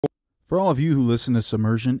For all of you who listen to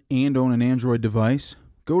Submersion and own an Android device,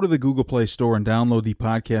 go to the Google Play Store and download the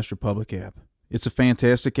Podcast Republic app. It's a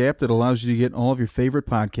fantastic app that allows you to get all of your favorite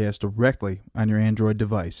podcasts directly on your Android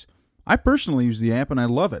device. I personally use the app and I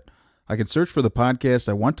love it. I can search for the podcast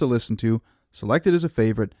I want to listen to, select it as a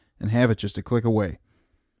favorite, and have it just a click away.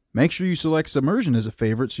 Make sure you select Submersion as a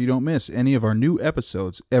favorite so you don't miss any of our new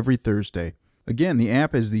episodes every Thursday. Again, the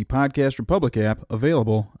app is the Podcast Republic app,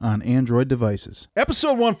 available on Android devices.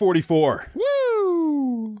 Episode 144.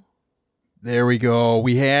 Woo! There we go.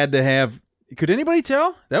 We had to have... Could anybody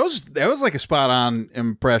tell? That was like a spot-on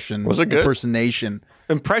impression. Was it good? Impersonation.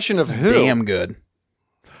 Impression of who? Damn good.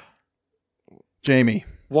 Jamie.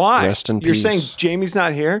 Why? Rest in You're peace. saying Jamie's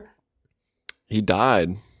not here? He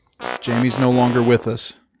died. Jamie's no longer with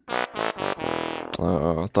us.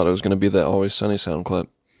 I thought it was going to be that Always Sunny sound clip.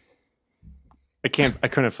 I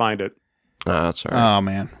couldn't find it. That's all right. Oh,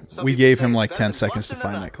 man. We gave him like 10 seconds to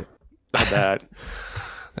find that clip. Bad.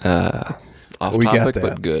 Off we got topic, that.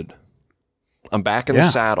 but good. I'm back in the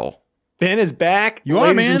saddle. Ben is back, You are,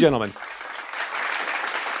 ladies man. and gentlemen.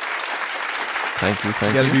 Thank you.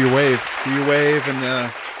 You got to do your wave. Do your wave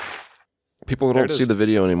and... People There don't it see is. the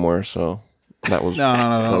video anymore, so that was No,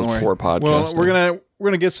 that don't was worry. poor podcasting. Well, we're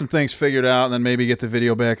gonna get some things figured out, and then maybe get the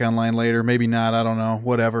video back online later. Maybe not. I don't know.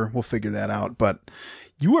 Whatever. We'll figure that out. But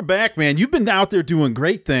you are back, man. You've been out there doing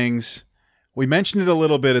great things. We mentioned it a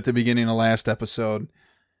little bit at the beginning of last episode.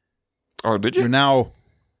 Oh, did you? You're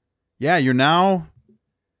now.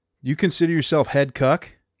 You consider yourself head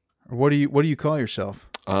cuck, or what do you call yourself?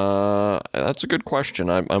 That's a good question.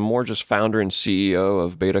 I'm more just founder and CEO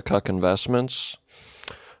of Beta Cuck Investments.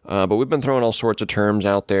 But we've been throwing all sorts of terms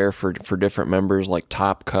out there for different members, like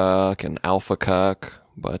Top Cuck and Alpha Cuck.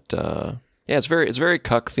 But yeah, it's very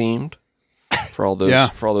cuck themed for all those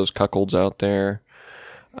for all those cuckolds out there.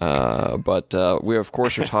 But we of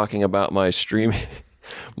course are talking about my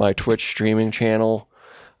Twitch streaming channel,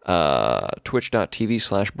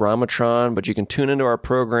 twitch.tv/Brahmatron. But you can tune into our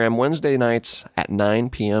program Wednesday nights at 9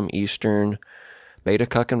 p.m. Eastern. Beta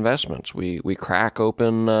Cuck Investments. We crack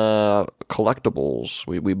open collectibles.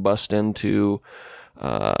 We bust into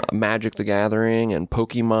Magic the Gathering and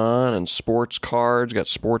Pokemon and sports cards. Got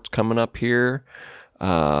sports coming up here.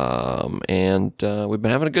 And we've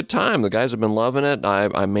been having a good time. The guys have been loving it.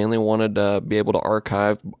 I mainly wanted to be able to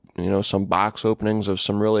archive, some box openings of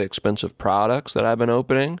some really expensive products that I've been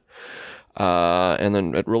opening. And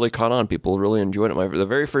then it really caught on. People really enjoyed it. The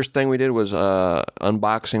very first thing we did was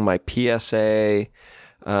unboxing my PSA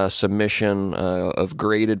submission of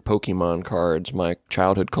graded Pokemon cards, my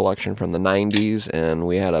childhood collection from the 90s, and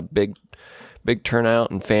we had a big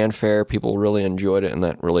turnout and fanfare. People really enjoyed it, and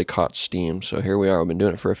that really caught steam. So here we are. We've been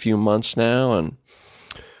doing it for a few months now, and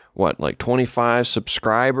like 25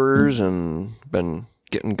 subscribers, and been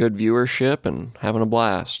getting good viewership and having a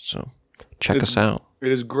blast. So check us out.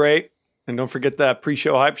 It is great. And don't forget that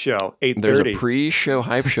pre-show hype show, 8:30. There's a pre-show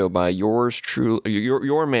hype show by yours truly,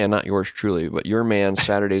 your man, not yours truly, but your man,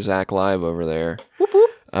 Saturday Zach Live over there. Whoop,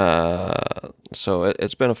 whoop. So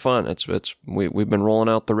it's been a fun. We've been rolling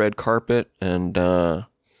out the red carpet, and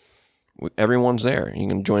everyone's there. You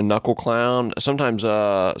can join Knuckle Clown. Sometimes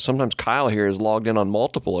Kyle here is logged in on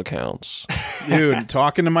multiple accounts. Dude,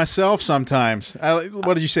 talking to myself sometimes.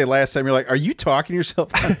 What did you say last time? You're like, are you talking to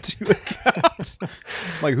yourself on 2 accounts?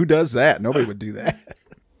 Like, who does that? Nobody would do that.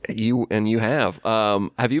 You have.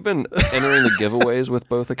 Have you been entering the giveaways with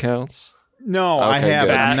both accounts? No, Okay, I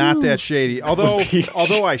haven't. good. I'm not that shady. Although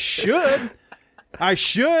I should. I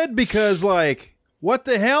should, because, like, what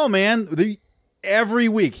the hell, man? Every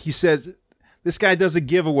week he says this guy does a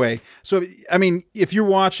giveaway. So, I mean, if you're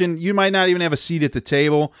watching, you might not even have a seat at the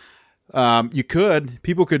table.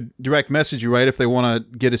 People could direct message you, right, if they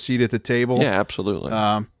want to get a seat at the table. Yeah, absolutely.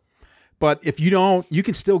 But if you don't, you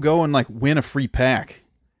can still go and, like, win a free pack.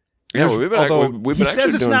 Yeah, we've been He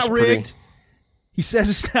says it's not rigged. pretty... He says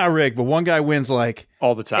it's not rigged, but one guy wins, like,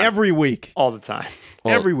 all the time. every week. All the time.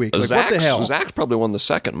 Well, every week. Like, what the hell? Zach's probably won the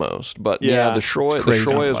second most, but yeah, the Shroy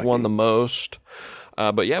has won the most.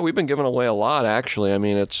 But yeah, we've been giving away a lot, actually. I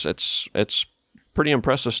mean, it's pretty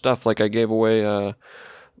impressive stuff. Like, I gave away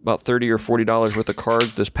about $30 or $40 worth of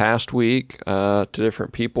cards this past week to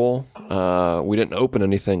different people. We didn't open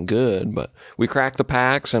anything good, but we cracked the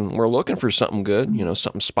packs, and we're looking for something good,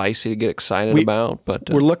 something spicy to get excited about. But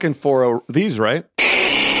we're looking for these, right?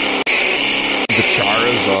 The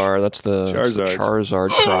Charizard. That's the Charizards. Charizard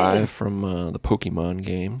cry from the Pokemon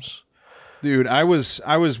games. Dude, I was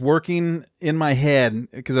working in my head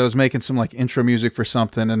because I was making some, like, intro music for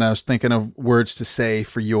something, and I was thinking of words to say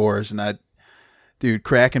for yours, and Dude,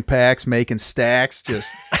 cracking packs, making stacks,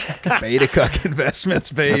 just beta cuck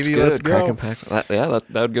investments, baby. That's good. Let's go. Cracking packs. That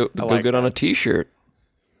would go good on a T-shirt.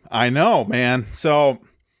 I know, man. So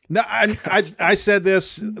no, I said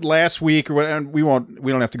this last week, or what, and we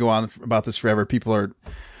don't have to go on about this forever. People are,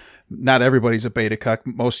 not everybody's a beta cuck.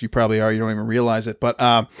 Most of you probably are. You don't even realize it. But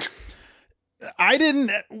I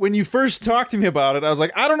didn't. When you first talked to me about it, I was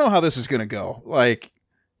like, I don't know how this is gonna go. Like,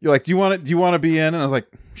 you're like, do you want to be in? And I was like,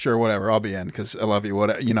 sure, whatever, I'll be in because I love you.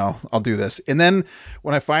 I'll do this. And then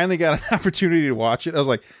when I finally got an opportunity to watch it, I was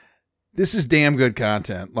like, this is damn good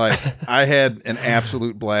content. Like, I had an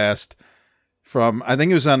absolute blast from, I think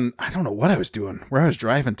it was on, I don't know what I was doing, where I was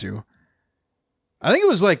driving to. I think it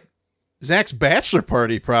was like Zach's bachelor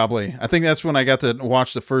party, probably. I think that's when I got to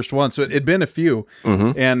watch the first one. So it'd been a few.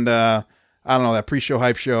 Mm-hmm. And I don't know, that pre-show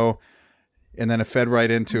hype show. And then it fed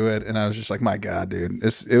right into it, and I was just like, "My God, dude,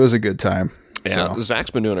 it was a good time." Yeah, so.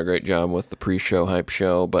 Zach's been doing a great job with the pre-show hype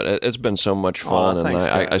show, but it's been so much fun, and thanks,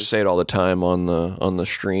 I say it all the time on the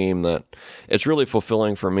stream that it's really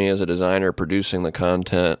fulfilling for me as a designer producing the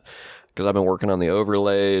content, because I've been working on the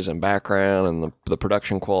overlays and background and the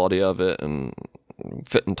production quality of it and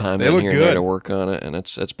fitting time in here and there to work on it, and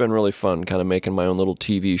it's been really fun, kind of making my own little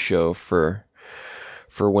TV show for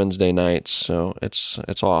Wednesday nights. So it's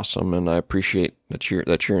awesome, and I appreciate that you're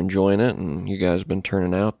enjoying it, and you guys have been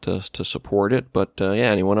turning out to support it. But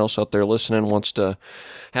yeah, anyone else out there listening wants to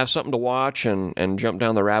have something to watch and jump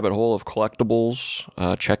down the rabbit hole of collectibles,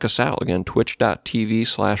 check us out again,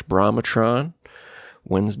 twitch.tv/Brahmatron,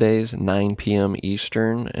 Wednesdays 9 p.m.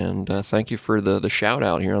 Eastern. And thank you for the shout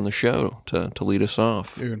out here on the show to lead us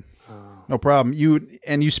off, dude. No problem. You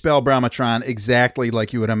spell Brahmatron exactly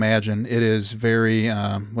like you would imagine. It is very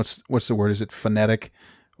what's the word? Is it phonetic?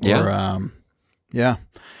 Or, yeah.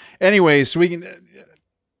 Anyways, we can,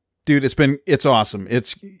 dude. It's awesome.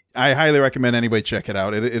 I highly recommend anybody check it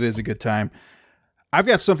out. It is a good time. I've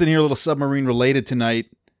got something here, a little submarine related tonight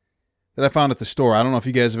that I found at the store. I don't know if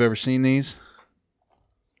you guys have ever seen these.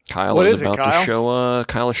 Kyle is about to show.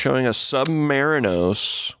 Kyle is showing us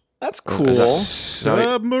Submarinos. That's cool.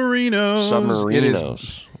 Submarinos.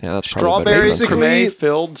 Submarinos. Yeah, that's strawberry creme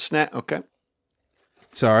filled snack. Okay.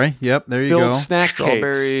 Sorry. Yep. There you go.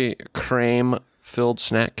 Strawberry creme filled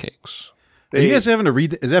snack cakes. Are you guys having to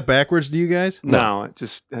read? Is that backwards to you guys? No, it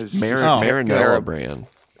just has Marinara brand.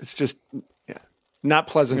 It's just not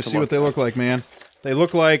pleasant. Let's see what they look like, man. They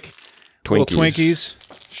look like little Twinkies.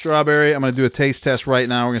 Strawberry. I'm going to do a taste test right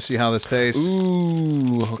now. We're going to see how this tastes.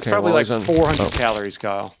 Ooh. Okay. It's probably like 400 calories,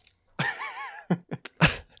 Kyle.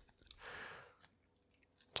 It's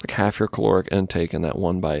like half your caloric intake in that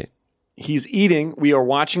one bite. He's eating. We are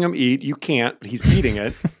watching him eat. You can't. He's eating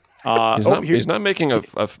it. He's not making a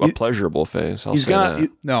pleasurable face. All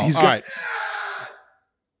right.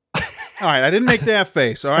 All right. I didn't make that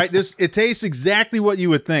face. All right. It tastes exactly what you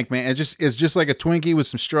would think, man. It's just like a Twinkie with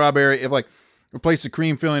some strawberry. If like replace the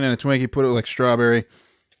cream filling in a Twinkie, put it with like strawberry.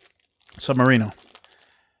 Submarino.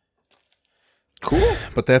 Cool.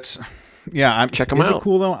 But that's. Yeah, check them out. Is it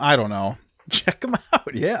cool though? I don't know. Check them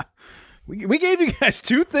out. Yeah, we gave you guys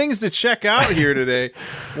two things to check out here today.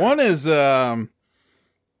 One is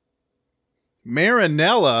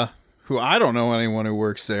Marinella, who I don't know anyone who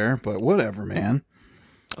works there, but whatever, man.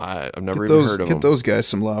 I've never even heard of them. Get those guys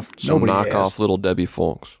some love. Some knockoff Little Debbie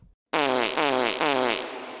folks. Dive,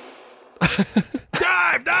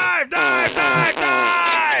 dive, dive, dive,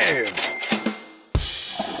 dive!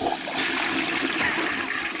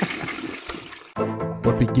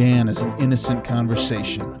 What began as an innocent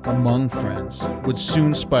conversation among friends would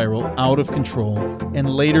soon spiral out of control and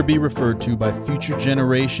later be referred to by future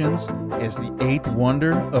generations as the eighth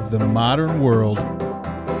wonder of the modern world.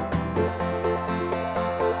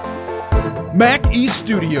 Mac East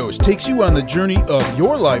Studios takes you on the journey of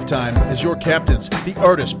your lifetime as your captains, the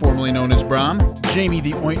artist formerly known as Bram, Jamie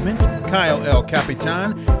the Ointment, Kyle El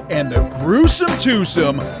Capitan, and the Gruesome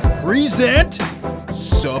Twosome present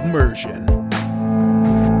Submersion.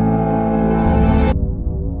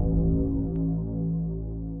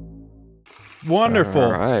 Wonderful.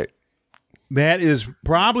 All right. That is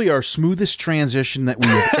probably our smoothest transition that we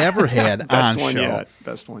have ever had on show.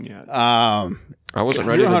 Best one yet. I wasn't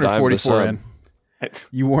ready to dive this in.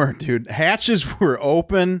 You weren't, dude. Hatches were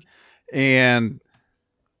open, and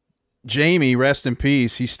Jamie, rest in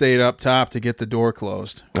peace, he stayed up top to get the door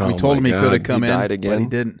closed. We told him he could have come in, but he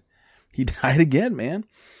didn't. He died again, man.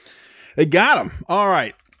 They got him. All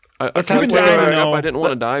right. I didn't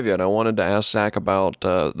want to dive yet. I wanted to ask Zach about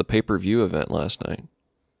the pay-per-view event last night.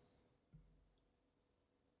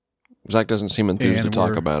 Zach doesn't seem enthused to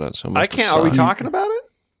talk about it. So I can't. Are we talking about it?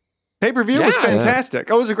 Pay-per-view was fantastic.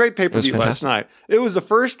 Oh, it was a great pay-per-view last night. It was the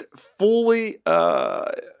first fully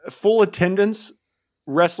full attendance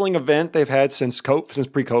wrestling event they've had since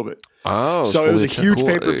pre-COVID. Oh, so it was a huge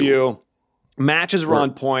pay-per-view. Matches were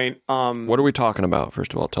on point. What are we talking about?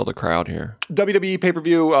 First of all, tell the crowd here. WWE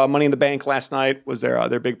pay-per-view, Money in the Bank last night was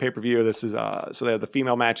their big pay-per-view. This is so they have the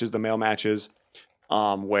female matches, the male matches,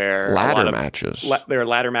 where ladder matches. There are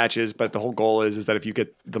ladder matches, but the whole goal is that if you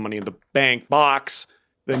get the Money in the Bank box,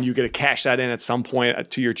 then you get to cash that in at some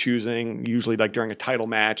point to your choosing, usually like during a title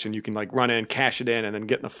match, and you can like run in, cash it in, and then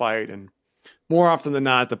get in the fight. And more often than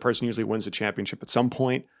not, the person usually wins the championship at some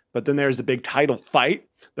point. But then there's the big title fight.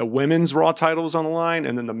 The women's Raw title is on the line,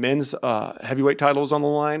 and then the men's heavyweight title is on the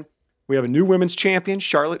line. We have a new women's champion.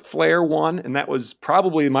 Charlotte Flair won, and that was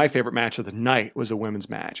probably my favorite match of the night was a women's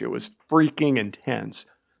match. It was freaking intense.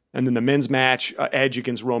 And then the men's match, Edge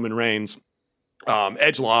against Roman Reigns.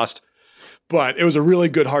 Edge lost, but it was a really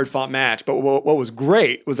good, hard-fought match. But what was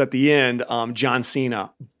great was at the end, John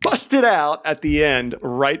Cena busted out at the end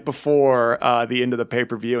right before the end of the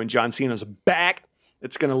pay-per-view, and John Cena's back.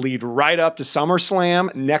 It's going to lead right up to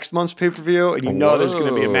SummerSlam, next month's pay-per-view, and you know there's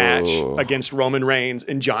going to be a match against Roman Reigns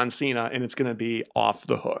and John Cena, and it's going to be off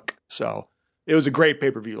the hook. So it was a great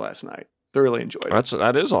pay-per-view last night. Thoroughly enjoyed it.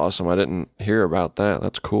 That is awesome. I didn't hear about that.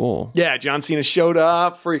 That's cool. Yeah, John Cena showed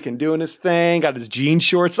up, freaking doing his thing, got his jean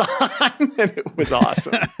shorts on, and it was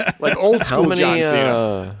awesome. Like old school John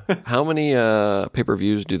Cena. How many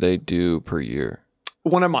pay-per-views do they do per year?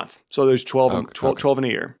 One a month. So there's 12 in a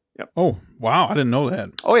year. Yep. Oh, wow. I didn't know that.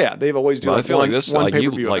 Oh, yeah. They've always done I feel like this one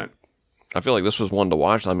pay-per-view event. I feel like this was one to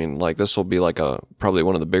watch. I mean, like this will be like probably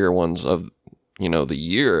one of the bigger ones of the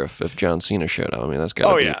year if John Cena showed up. I mean, that's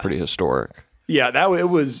got to be pretty historic. Yeah, it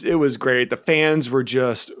was great. The fans were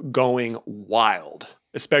just going wild,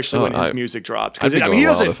 especially when his music dropped. I'd be going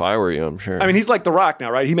wild if I were you, I'm sure. I mean, he's like The Rock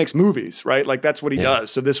now, right? He makes movies, right? Like that's what he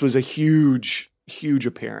does. So this was a huge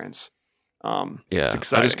appearance. It's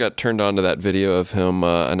exciting. I just got turned on to that video of him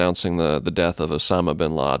announcing the death of Osama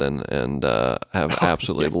bin Laden, and have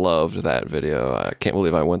absolutely loved that video. I can't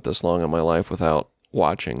believe I went this long in my life without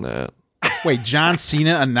watching that. Wait, John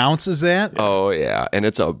Cena announces that? Oh yeah, and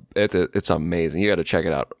it's amazing. You got to check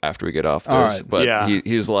it out after we get off this. All right. But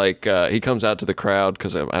he's like he comes out to the crowd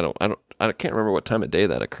because I can't remember what time of day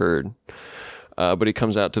that occurred, but he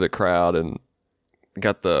comes out to the crowd and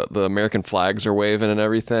got the American flags are waving and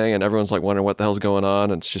everything, and everyone's like wondering what the hell's going on.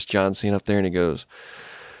 And it's just John Cena up there, and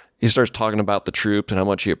he starts talking about the troops and how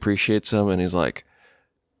much he appreciates them, and he's like,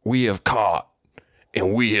 "We have caught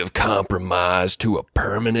and we have compromised to a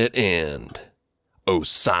permanent end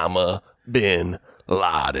Osama bin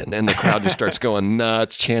Laden." And the crowd just starts going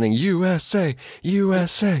nuts, chanting USA,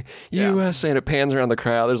 USA, USA. And it pans around the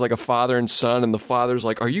crowd. There's like a father and son, and the father's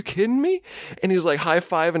like, "Are you kidding me?" And he's like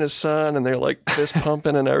high-fiving his son, and they're like fist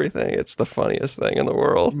pumping and everything. It's the funniest thing in the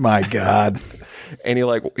world. My God. And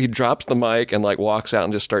he drops the mic and like walks out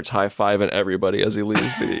and just starts high-fiving everybody as he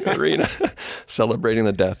leaves the arena, celebrating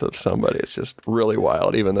the death of somebody. It's just really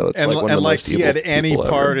wild, even though it's like one of the most evil he had any people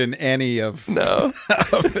part ever. in any of No.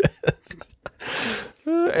 of it.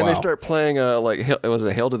 And they start playing was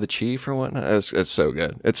it Hail to the Chief or whatnot? It's so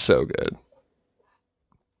good. It's so good.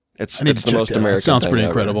 It's the most American. It sounds thing pretty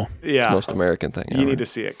ever. incredible. Yeah, it's the most American thing. You ever. need to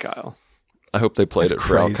see it, Kyle. I hope they played That's it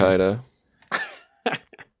for Al crazy. Qaeda.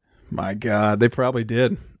 My God, they probably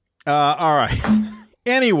did. All right.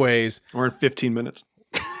 Anyways, We're in 15 minutes.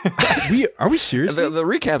 are we serious? The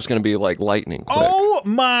recap's going to be like lightning quick. Oh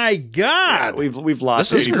my God! We've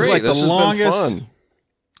lost. This is This is great. like the This has longest- been fun.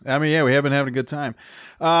 I mean, yeah, we have been having a good time.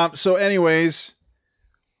 So, anyways,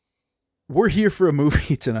 we're here for a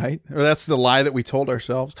movie tonight. Or that's the lie that we told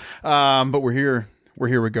ourselves. But we're here. We're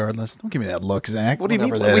here regardless. Don't give me that look, Zach. What do you mean?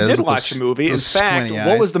 Whatever that We is did with watch those- a movie. In those fact, squinty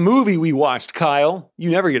what eyes. was the movie we watched, Kyle? You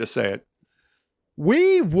never get to say it.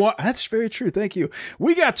 That's very true. Thank you.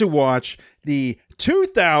 We got to watch the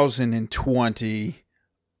 2020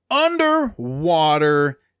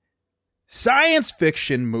 underwater science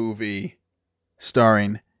fiction movie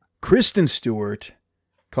starring Kristen Stewart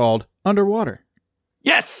called Underwater.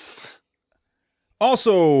 Yes.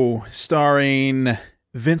 Also starring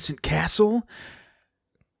Vincent Cassel,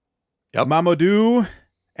 Mamoudou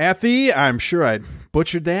Athie, I'm sure I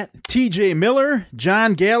butchered that, TJ Miller,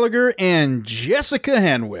 John Gallagher, and Jessica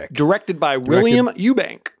Henwick. Directed by William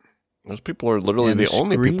Eubank. Those people are literally And the the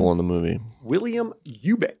only screen- people in the movie. William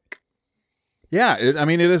Eubank. Yeah, it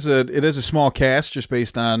is a small cast just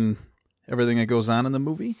based on everything that goes on in the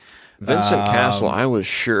movie. Vincent Cassel, I was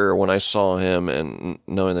sure when I saw him and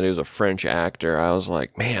knowing that he was a French actor, I was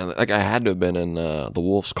like, man, that guy had to have been in The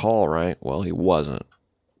Wolf's Call, right? Well, he wasn't.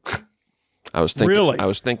 I was thinking. Really? I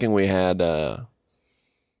was thinking we had a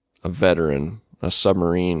veteran, a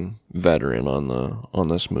submarine veteran on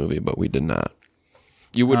this movie, but we did not.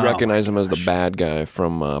 You would recognize him as the bad guy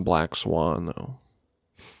from Black Swan, though.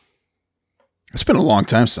 It's been a long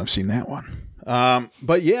time since I've seen that one.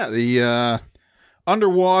 But yeah, the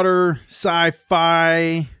underwater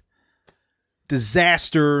sci-fi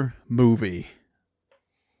disaster movie.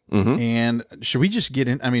 Mm-hmm. And should we just get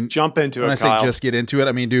in? I mean, jump into it. When I Kyle. say just get into it,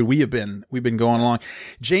 I mean, dude, we've been going along.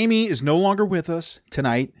 Jamie is no longer with us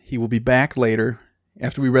tonight. He will be back later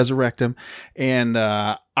after we resurrect him. And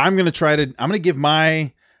I'm gonna give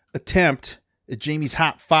my attempt at Jamie's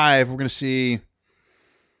hot 5. We're gonna see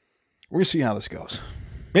how this goes.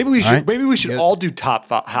 Maybe we should. Right? Maybe we should all do hot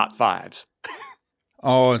 5s.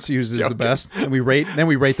 Oh, and see who's the best. And we rate the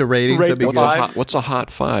ratings. Rate That'd be the good. What's a hot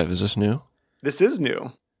 5? Is this new? This is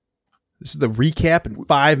new. This is the recap in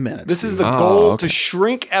 5 minutes. This is the goal to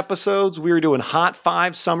shrink episodes. We were doing hot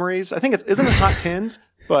 5 summaries. I think isn't it hot 10s?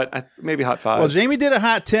 But maybe hot 5. Well, Jamie did a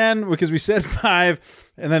hot 10 because we said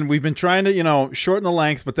 5, and then we've been trying to, shorten the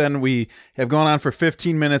length, but then we have gone on for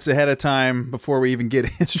 15 minutes ahead of time before we even get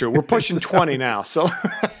in. It's true. We're pushing 20 now. So,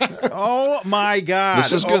 oh my God.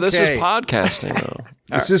 This is good. Okay. This is podcasting, though.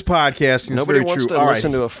 This is podcasting. Nobody it's very wants true. to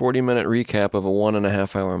listen to a 40-minute recap of a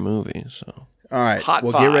 1.5-hour movie. So, all right. Hot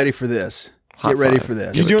well, 5. get ready for this. Get ready for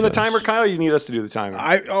this. You doing the timer, Kyle? Or you need us to do the timer?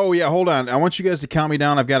 Oh yeah, hold on. I want you guys to count me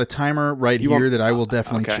down. I've got a timer right here that I will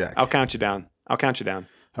definitely check. I'll count you down.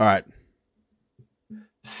 All right.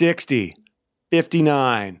 60,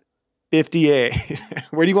 59, 58.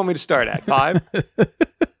 Where do you want me to start at? 5?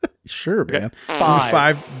 Sure, man.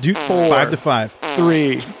 5. 4. 5 to 5.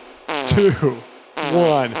 3, 2,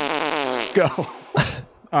 1, go.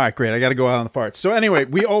 All right, great. I got to go out on the farts. So anyway,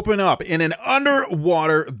 we open up in an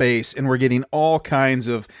underwater base, and we're getting all kinds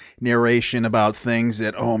of narration about things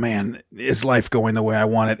that, oh man, is life going the way I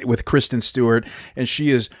want it, with Kristen Stewart, and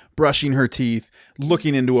she is brushing her teeth,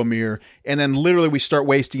 looking into a mirror, and then literally we start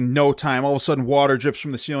wasting no time. All of a sudden, water drips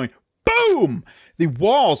from the ceiling. Boom! The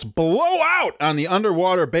walls blow out on the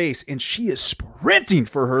underwater base, and she is sprinting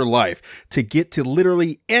for her life to get to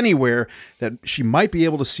literally anywhere that she might be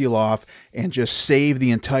able to seal off and just save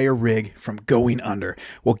the entire rig from going under.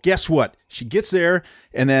 Well, guess what? She gets there,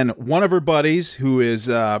 and then one of her buddies, who is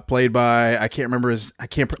played by, I can't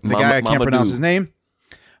pronounce his name,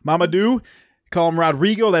 Mamoudou. Call him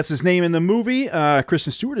Rodrigo. That's his name in the movie.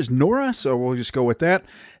 Kristen Stewart is Nora, so we'll just go with that.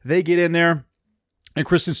 They get in there. And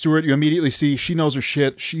Kristen Stewart, you immediately see she knows her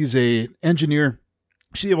shit. She's an engineer.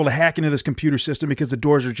 She's able to hack into this computer system because the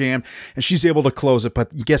doors are jammed, and she's able to close it.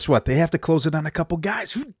 But guess what? They have to close it on a couple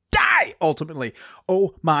guys who die ultimately.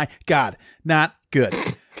 Oh my God. Not good.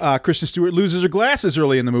 Kristen Stewart loses her glasses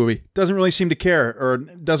early in the movie. Doesn't really seem to care, or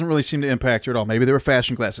doesn't really seem to impact her at all. Maybe they were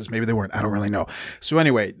fashion glasses. Maybe they weren't. I don't really know. So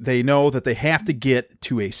anyway, they know that they have to get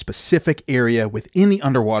to a specific area within the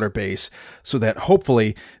underwater base so that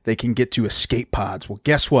hopefully they can get to escape pods. Well,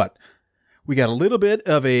 guess what? We got a little bit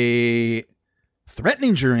of a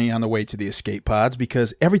threatening journey on the way to the escape pods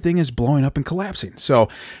because everything is blowing up and collapsing. So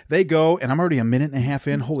they go, and I'm already a minute and a half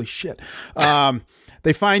in. Holy shit.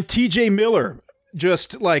 They find TJ Miller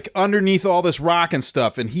just like underneath all this rock and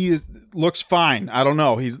stuff, and looks fine. I don't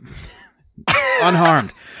know. He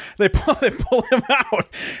unharmed. They pull him out,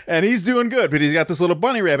 and he's doing good, but he's got this little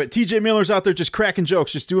bunny rabbit. TJ Miller's out there just cracking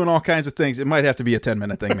jokes, just doing all kinds of things. It might have to be a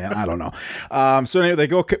 10-minute thing, man. I don't know. So anyway, they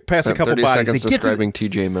go past a couple 30 bodies. seconds describing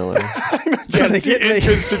TJ Miller. Yeah, they get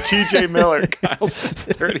entrance to TJ Miller. Kyle's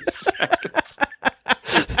 30 seconds.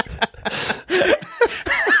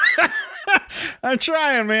 I'm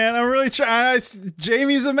trying, man. I'm really trying.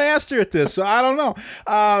 Jamie's a master at this, so I don't know.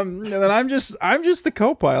 And then I'm just the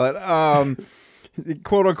co-pilot,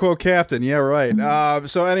 quote unquote captain. Yeah, right.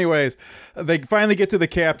 So, anyways, they finally get to the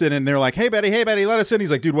captain, and they're like, "Hey, Betty, let us in." He's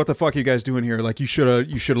like, "Dude, what the fuck are you guys doing here? Like, you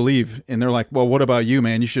should leave." And they're like, "Well, what about you,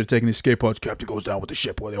 man? You should have taken the escape pods." Captain goes down with the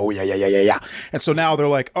ship. Oh yeah. And so now they're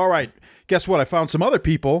like, "All right, guess what? I found some other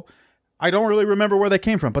people. I don't really remember where they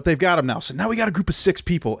came from, but they've got them now. So now we got a group of 6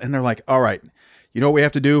 people." And they're like, "All right, you know what we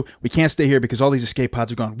have to do? We can't stay here because all these escape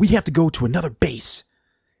pods are gone. We have to go to another base.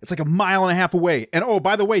 It's like 1.5 miles away. And oh,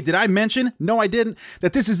 by the way, did I mention? No, I didn't.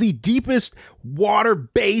 That this is the deepest water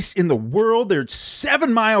base in the world. They're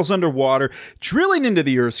 7 miles underwater, drilling into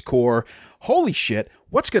the Earth's core. Holy shit.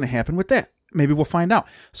 What's going to happen with that? Maybe we'll find out.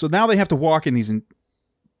 So now they have to walk in these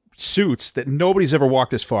suits that nobody's ever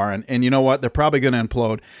walked this far in. And you know what? They're probably going to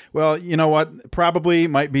implode. Well, you know what? Probably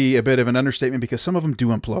might be a bit of an understatement because some of them do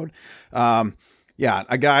implode. Yeah,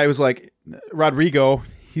 a guy was like, Rodrigo,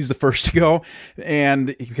 he's the first to go,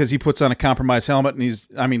 and because he puts on a compromised helmet,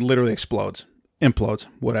 and literally implodes,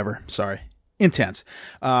 whatever. Sorry. intense.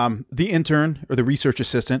 The intern or the research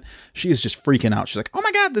assistant, she is just freaking out. She's like, oh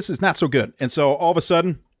my God, this is not so good. And so all of a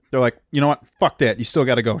sudden, they're like, you know what? Fuck that. You still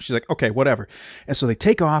got to go. She's like, okay, whatever. And so they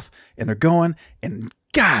take off and they're going. And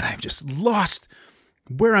God, I've just lost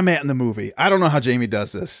where I'm at in the movie. I don't know how Jamie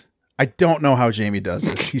does this.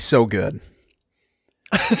 He's so good.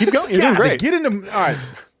 Keep going. You're doing great. They get into, all right.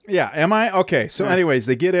 Yeah. Am I? Okay. So anyways,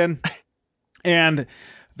 they get in and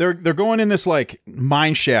they're going in this like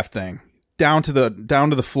mine shaft thing down to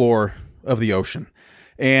the floor of the ocean.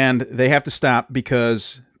 And they have to stop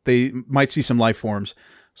because they might see some life forms.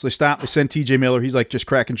 So they stop. They send TJ Miller. He's like just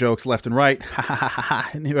cracking jokes left and right. Ha ha ha ha.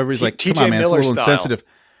 And everybody's like, come on, man, it's a little insensitive.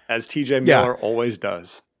 As TJ Miller always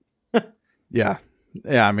does. Yeah.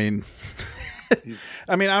 I mean,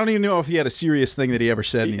 I don't even know if he had a serious thing that he ever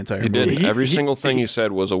said in the entire movie. He did. Every single thing he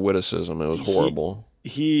said was a witticism. It was horrible.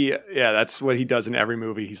 That's what he does in every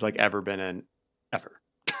movie he's like ever been in, ever.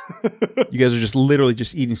 You guys are just literally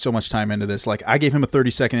just eating so much time into this. Like, I gave him a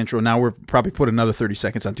 30-second intro. Now we're probably put another 30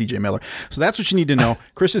 seconds on TJ Miller. So that's what you need to know.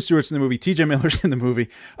 Kristen Stewart's in the movie. TJ Miller's in the movie.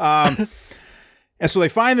 And so they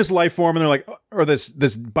find this life form and they're like, or this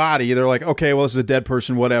body. They're like, okay, well, this is a dead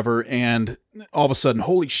person, whatever. And all of a sudden,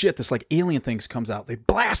 holy shit, this like alien thing comes out. They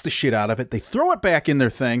blast the shit out of it. They throw it back in their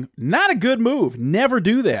thing. Not a good move. Never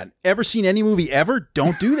do that. Ever seen any movie ever?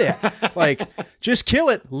 Don't do that. Like, just kill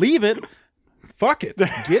it. Leave it. Fuck it.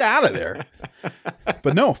 Get out of there.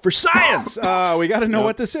 But no, for science, we got to know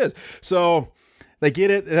what this is. So they get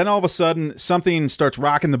it. And then all of a sudden, something starts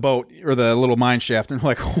rocking the boat or the little mine shaft. And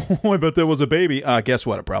they're like, oh, I bet that was a baby. Guess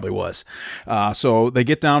what? It probably was. So they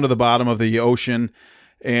get down to the bottom of the ocean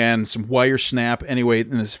and some wires snap. Anyway,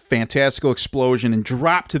 in this fantastical explosion and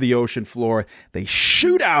drop to the ocean floor. They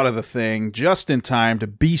shoot out of the thing just in time to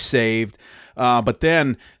be saved. But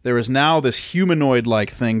then there is now this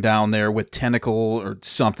humanoid-like thing down there with tentacle or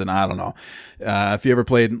something. I don't know. If you ever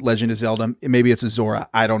played Legend of Zelda, maybe it's a Zora.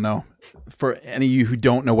 I don't know. For any of you who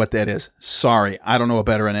don't know what that is, sorry. I don't know a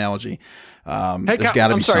better analogy. Hey,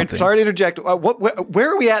 I'm sorry to interject.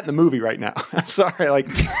 Where are we at in the movie right now? I'm sorry. Like,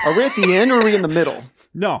 are we at the end or are we in the middle?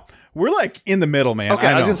 No, we're like in the middle, man. Okay,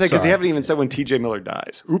 I was going to say, because you haven't even said when TJ Miller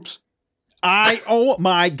dies. Oops. Oh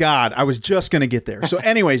my God, I was just going to get there. So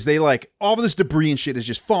anyways, they like, all of this debris and shit is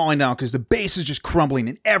just falling down because the base is just crumbling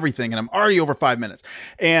and everything. And I'm already over 5 minutes.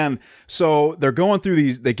 And so they're going through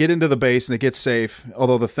these, they get into the base and they get safe.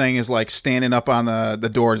 Although the thing is like standing up on the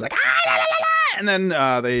doors like, la, la, la, la. And then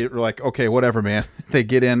they're like, okay, whatever, man. They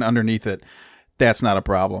get in underneath it. That's not a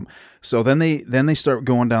problem. So then they start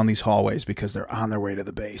going down these hallways because they're on their way to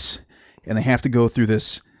the base. And they have to go through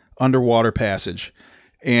this underwater passage.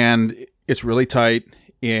 And it's really tight,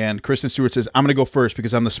 and Kristen Stewart says, I'm going to go first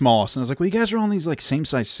because I'm the smallest. And I was like, well, you guys are all in these like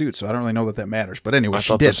same-size suits, so I don't really know that matters. But anyway, I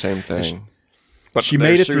thought the same thing. But she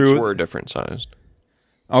made it through. Suits were different sized.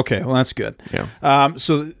 Okay, well, that's good. Yeah.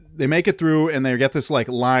 So they make it through, and they get this like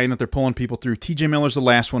line that they're pulling people through. TJ Miller's the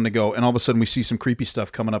last one to go, and all of a sudden we see some creepy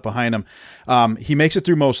stuff coming up behind him. He makes it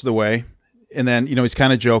through most of the way, and then, he's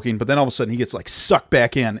kind of joking, but then all of a sudden he gets like sucked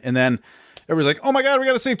back in, and then everybody's like, oh my God, we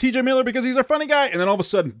got to save TJ Miller because he's our funny guy. And then all of a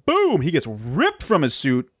sudden, boom, he gets ripped from his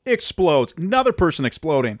suit, explodes, another person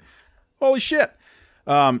exploding. Holy shit.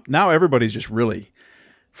 Now everybody's just really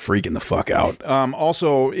freaking the fuck out.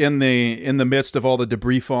 Also, in the midst of all the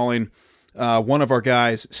debris falling, one of our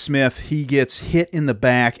guys, Smith, he gets hit in the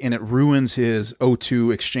back and it ruins his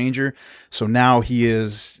O2 exchanger. So now he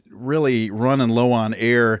is really running low on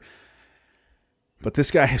air. But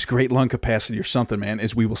this guy has great lung capacity or something, man,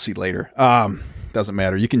 as we will see later. Doesn't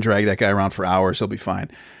matter. You can drag that guy around for hours. He'll be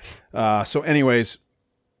fine. So anyways,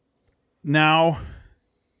 now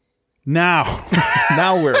where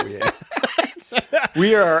are we at?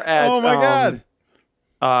 We are at... Oh, my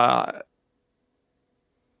God.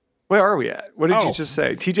 Where are we at? What did you just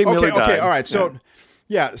say? TJ Miller died. Okay, all right. So...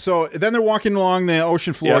 Yeah, so then they're walking along the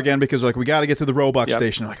ocean floor again because like we got to get to the Roebuck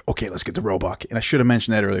station. They're like, okay, let's get to Roebuck. And I should have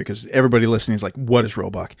mentioned that earlier because everybody listening is like, what is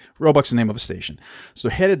Roebuck? Roebuck's the name of a station. So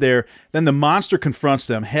headed there. Then the monster confronts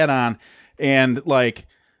them head on, and like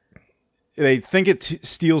they think it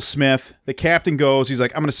steals Smith. The captain goes, he's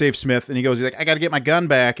like, I'm going to save Smith. And he's like, I got to get my gun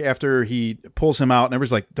back after he pulls him out. And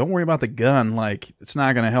everybody's like, don't worry about the gun. Like, it's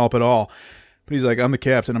not going to help at all. But he's like, I'm the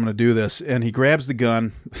captain. I'm going to do this. And he grabs the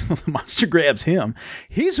gun. The monster grabs him.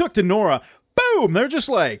 He's hooked to Nora. Boom! They're just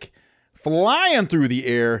like flying through the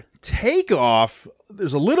air. Take off.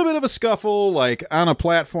 There's a little bit of a scuffle like on a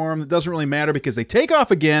platform. That doesn't really matter because they take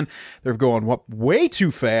off again. They're going way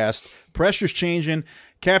too fast. Pressure's changing.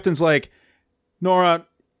 Captain's like, Nora,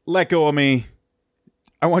 let go of me.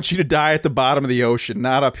 I want you to die at the bottom of the ocean,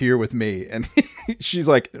 not up here with me. And she's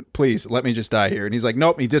like, please, let me just die here. And he's like,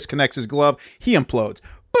 nope. He disconnects his glove. He implodes.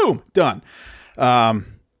 Boom, done.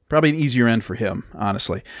 Probably an easier end for him,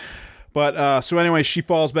 honestly. But so anyway, she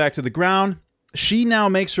falls back to the ground. She now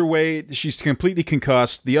makes her way. She's completely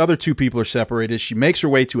concussed. The other two people are separated. She makes her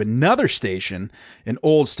way to another station, an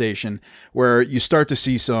old station, where you start to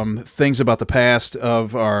see some things about the past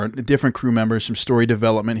of our different crew members, some story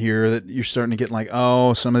development here that you're starting to get like,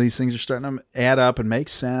 oh, some of these things are starting to add up and make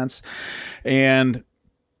sense. And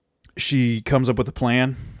she comes up with a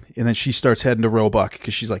plan, and then she starts heading to Roebuck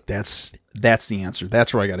because she's like, that's the answer.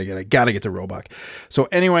 That's where I got to get. I got to get to Roebuck. So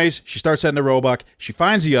anyways, she starts heading to Roebuck. She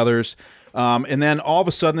finds the others. And then all of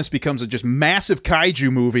a sudden, this becomes a just massive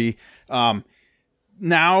kaiju movie.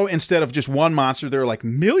 Now, instead of just one monster, there are like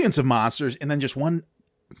millions of monsters, and then just one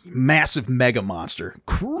massive mega monster,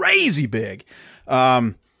 crazy big,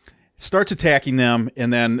 starts attacking them,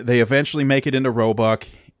 and then they eventually make it into Roebuck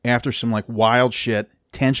after some like wild shit.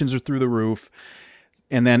 Tensions are through the roof,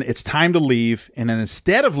 and then it's time to leave. And then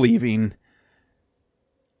instead of leaving,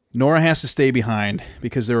 Nora has to stay behind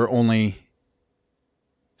because there are only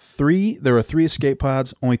three escape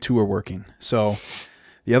pods, only two are working. So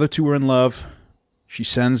the other two are in love. She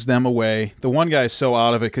sends them away. The one guy is so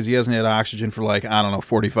out of it because he hasn't had oxygen for like, I don't know,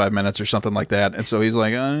 45 minutes or something like that. And so he's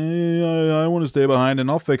like, I want to stay behind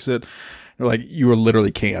and I'll fix it. They're like, you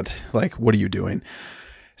literally can't. Like, what are you doing?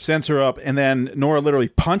 Sends her up. And then Nora literally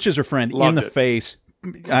punches her friend in the face.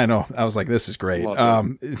 I know. I was like, this is great.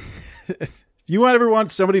 If you ever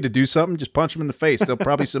want somebody to do something, just punch them in the face. They'll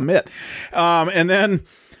probably submit. And then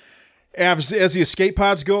as the escape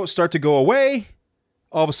pods start to go away,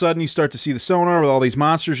 all of a sudden you start to see the sonar with all these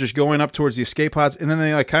monsters just going up towards the escape pods, and then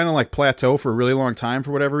they like kind of like plateau for a really long time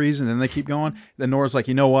for whatever reason, and then they keep going. Then Nora's like,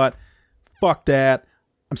 you know what? Fuck that.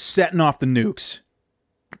 I'm setting off the nukes.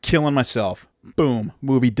 Killing myself. Boom.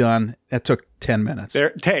 Movie done. That took 10 minutes.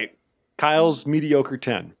 Hey, Kyle's mediocre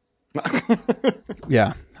 10.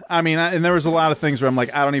 Yeah. I mean, and there was a lot of things where I'm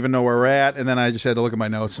like, I don't even know where we're at. And then I just had to look at my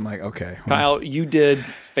notes. I'm like, okay. Well. Kyle, you did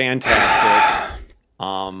fantastic.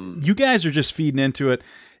 You guys are just feeding into it.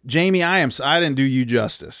 Jamie, I didn't do you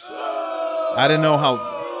justice. I didn't know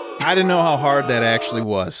how hard that actually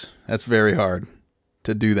was. That's very hard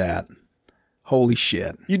to do that. Holy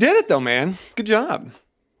shit. You did it though, man. Good job.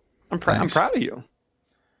 I'm proud of you.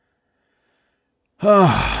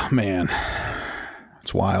 Oh, man.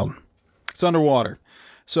 It's wild. It's underwater.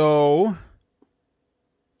 So,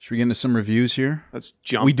 should we get into some reviews here? Let's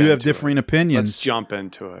jump. We do have differing opinions. Let's jump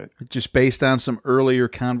into it. Just based on some earlier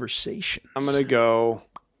conversations. I'm gonna go.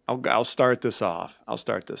 I'll start this off.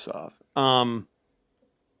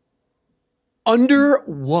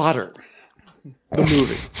 Underwater, the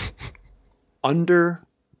movie.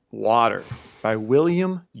 Underwater by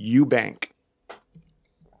William Eubank.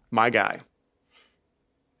 My guy.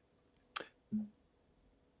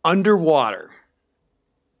 Underwater.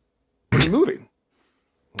 Movie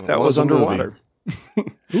that was underwater.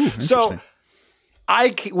 Ooh, so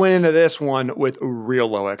I went into this one with real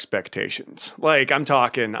low expectations. Like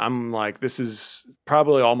I'm like, this is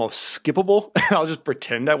probably almost skippable. I'll just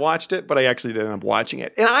pretend I watched it, but I actually didn't end up watching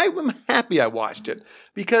it. And I'm happy I watched it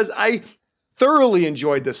because I thoroughly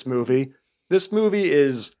enjoyed this movie. This movie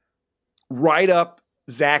is right up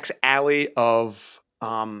Zach's alley of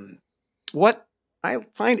what I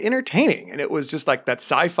find entertaining. And it was just like that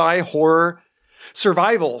sci-fi horror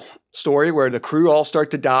survival story where the crew all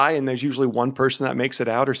start to die and there's usually one person that makes it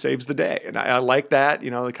out or saves the day. And I like that,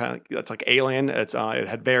 that's like Alien. It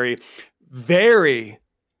had very, very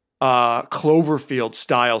Cloverfield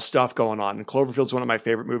style stuff going on. And Cloverfield's one of my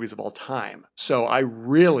favorite movies of all time. So I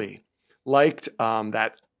really liked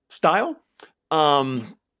that style.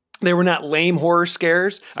 They were not lame horror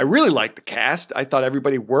scares. I really liked the cast. I thought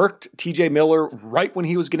everybody worked. TJ Miller, right when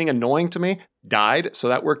he was getting annoying to me, died. So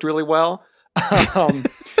that worked really well.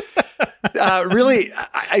 Really,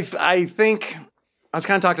 I think I was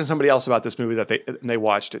kind of talking to somebody else about this movie that they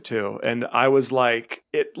watched it too. And I was like,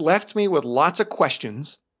 it left me with lots of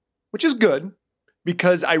questions, which is good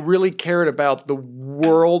because I really cared about the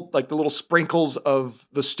world, like the little sprinkles of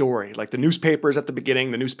the story, like the newspapers at the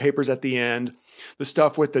beginning, the newspapers at the end, the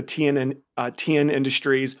stuff with the TN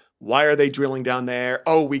Industries. Why are they drilling down there?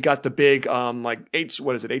 Oh, we got the big,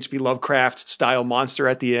 H.P. Lovecraft style monster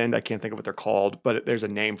at the end. I can't think of what they're called, but there's a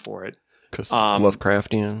name for it.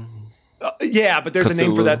 Lovecraftian. Yeah, but there's Cthulhu. A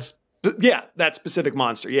name for that. That specific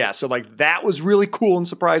monster. Yeah. So like that was really cool and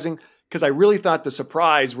surprising because I really thought the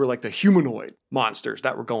surprise were like the humanoid monsters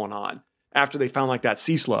that were going on after they found like that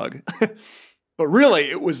sea slug. But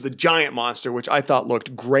really it was the giant monster, which I thought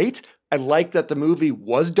looked great. I like that the movie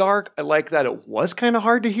was dark. I like that it was kind of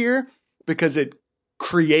hard to hear because it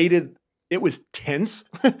was tense.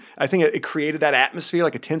 I think it created that atmosphere,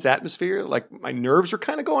 like a tense atmosphere. Like my nerves were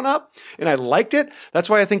kind of going up and I liked it. That's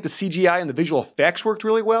why I think the CGI and the visual effects worked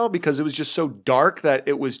really well because it was just so dark that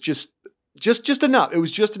it was just enough. It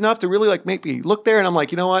was just enough to really like make me look there. And I'm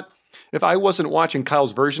like, you know what? If I wasn't watching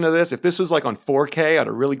Kyle's version of this, if this was like on 4K on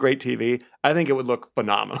a really great TV, I think it would look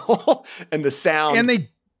phenomenal. And the sound. And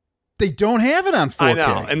they don't have it on 4K. I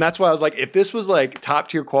know. And that's why I was like, if this was like top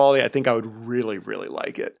tier quality, I think I would really, really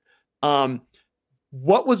like it.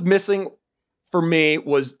 What was missing for me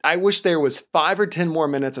was I wish there was 5 or 10 more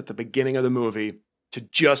minutes at the beginning of the movie to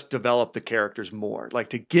just develop the characters more, like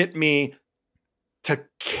to get me to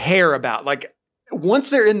care about, like once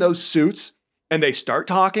they're in those suits and they start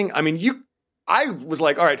talking. I mean, I was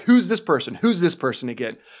like, all right, who's this person? Who's this person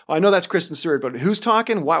again? Well, I know that's Kristen Stewart, but who's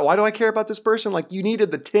talking? Why do I care about this person? Like you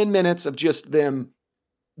needed the 10 minutes of just them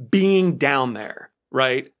being down there,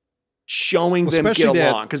 right? Showing them get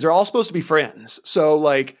along because they're all supposed to be friends. So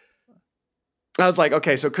like, I was like,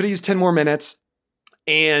 okay, so could have used 10 more minutes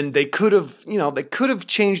and they could have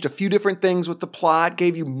changed a few different things with the plot,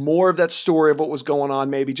 gave you more of that story of what was going on,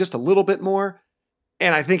 maybe just a little bit more.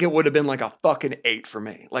 And I think it would have been like a fucking 8 for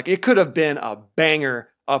me. Like it could have been a banger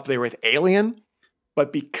up there with Alien,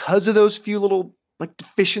 but because of those few little like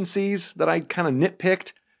deficiencies that I kind of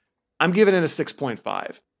nitpicked, I'm giving it a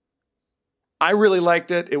 6.5. I really liked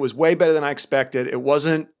it. It was way better than I expected. It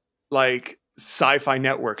wasn't like Sci-Fi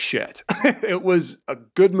Network shit. It was a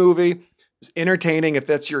good movie. It was entertaining if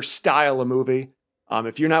that's your style of movie.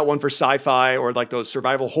 If you're not one for sci-fi or like those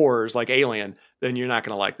survival horrors like Alien, then you're not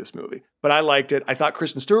going to like this movie. But I liked it. I thought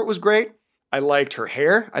Kristen Stewart was great. I liked her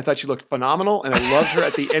hair. I thought she looked phenomenal. And I loved her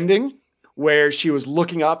at the ending where she was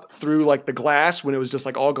looking up through like the glass when it was just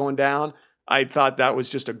like all going down. I thought that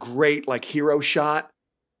was just a great like hero shot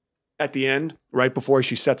at the end, right before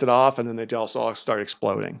she sets it off, and then they just all start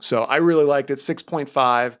exploding. So I really liked it.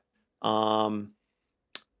 6.5.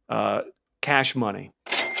 Cash money.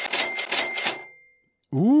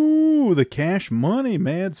 Ooh, the cash money,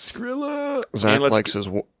 man. Skrilla.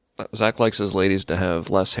 Zach likes his ladies to have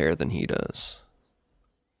less hair than he does.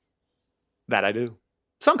 That I do.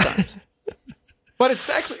 Sometimes. But it's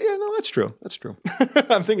actually, yeah, no, that's true. That's true.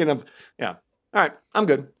 I'm thinking of, yeah. All right, I'm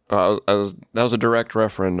good. That was a direct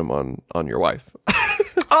referendum on your wife.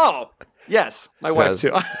 Oh, yes, my wife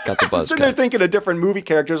too. Got the buzz. I was sitting there thinking of different movie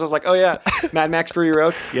characters. I was like, oh yeah, Mad Max Fury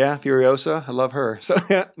Road. Yeah, Furiosa. I love her. So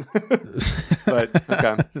yeah. But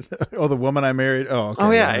okay. Oh, the woman I married. Oh, okay.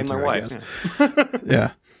 Oh yeah, and my wife.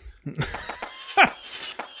 Yeah.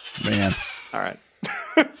 Man. All right.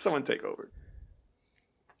 Someone take over.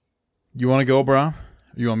 You want to go, bro?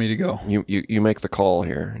 You want me to go? You make the call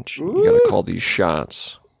here. You got to call these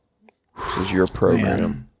shots. This is your program.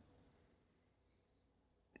 Man.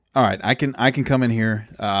 All right, I can come in here.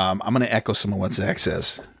 I'm going to echo some of what Zach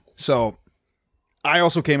says. So I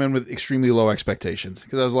also came in with extremely low expectations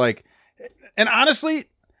because I was like, and honestly,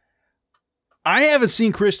 I haven't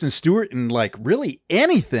seen Kristen Stewart in like really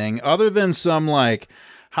anything other than some like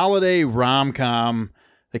holiday rom-com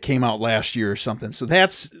that came out last year or something. So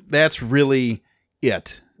that's really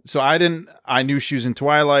it. So I knew she was in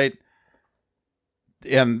Twilight,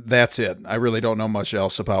 and that's it. I really don't know much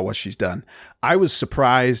else about what she's done. I was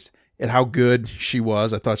surprised at how good she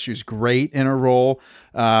was. I thought she was great in her role.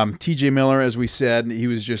 TJ Miller, as we said, he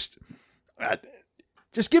was just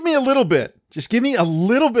give me a little bit. Just give me a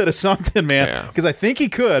little bit of something, man. Because I think he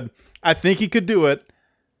could. I think he could do it,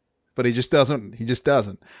 but he just doesn't. He just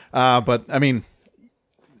doesn't. But I mean,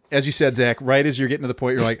 as you said, Zach, right as you're getting to the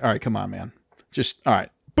point, you're like, all right, come on, man. Just all right,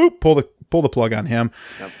 boop, pull the plug on him.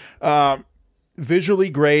 Yep. Visually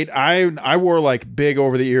great. I wore like big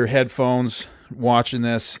over the ear headphones watching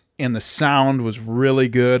this, and the sound was really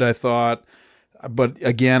good, I thought. But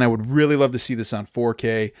again, I would really love to see this on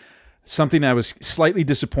 4K. Something I was slightly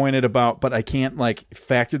disappointed about, but I can't like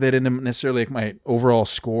factor that into necessarily like my overall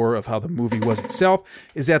score of how the movie was itself,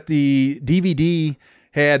 is that the DVD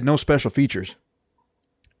had no special features.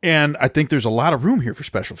 And I think there's a lot of room here for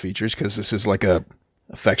special features because this is like a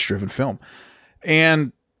effects-driven film.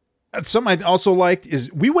 And something I also liked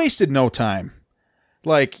is we wasted no time.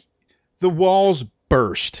 Like, the walls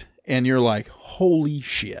burst, and you're like, holy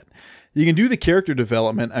shit. You can do the character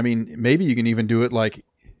development. I mean, maybe you can even do it like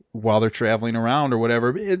while they're traveling around or whatever.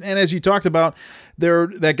 And as you talked about,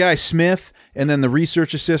 that guy Smith and then the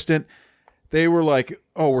research assistant, they were like,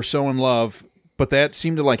 oh, we're so in love. But that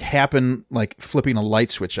seemed to like happen like flipping a light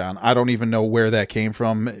switch on. I don't even know where that came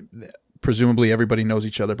from. Presumably everybody knows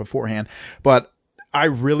each other beforehand. But I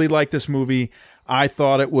really like this movie. I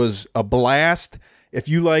thought it was a blast. If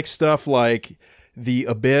you like stuff like The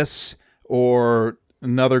Abyss or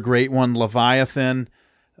another great one, Leviathan,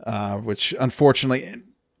 which unfortunately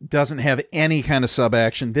doesn't have any kind of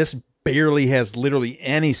sub-action. This barely has literally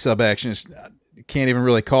any sub-action. You can't even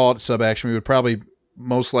really call it sub-action. We would probably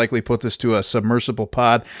most likely put this to a submersible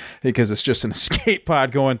pod because it's just an escape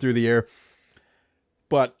pod going through the air.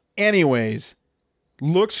 But anyways,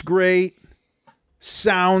 looks great,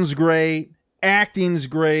 sounds great, acting's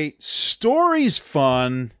great, story's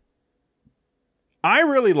fun. I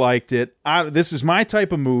really liked it. This is my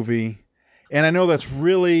type of movie, and I know that's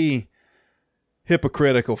really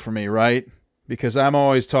hypocritical for me, right? Because I'm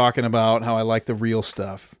always talking about how I like the real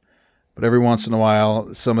stuff. But every once in a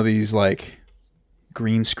while, some of these like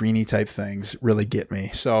green screeny type things really get me.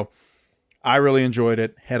 So I really enjoyed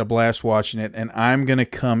it, had a blast watching it, and I'm going to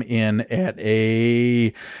come in at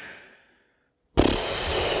a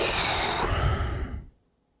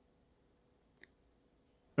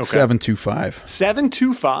 7.25.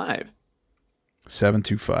 7.25.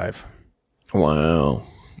 7.25. Wow.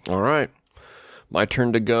 All right. My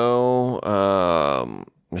turn to go.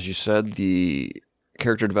 As you said, the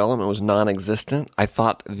character development was non-existent. I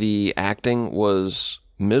thought the acting was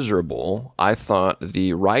miserable. I thought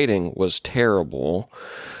the writing was terrible.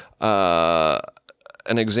 An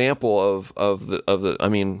example of the I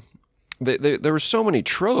mean, there were so many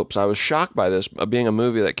tropes. I was shocked by this, being a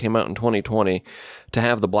movie that came out in 2020, to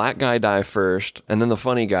have the black guy die first, and then the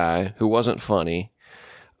funny guy who wasn't funny.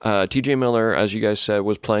 T.J. Miller, as you guys said,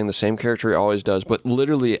 was playing the same character he always does, but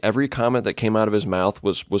literally every comment that came out of his mouth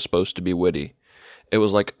was supposed to be witty. It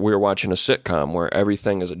was like we were watching a sitcom where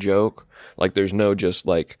everything is a joke. Like there's no just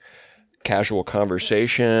like casual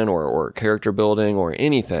conversation or character building or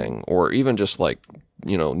anything, or even just like,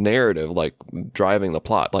 you know, narrative, like driving the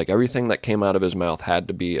plot. Like everything that came out of his mouth had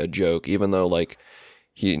to be a joke, even though like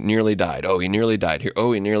he nearly died. Oh, he nearly died here.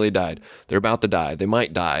 Oh, he nearly died. They're about to die. They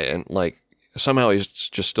might die. And like somehow he's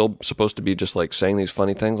just still supposed to be just like saying these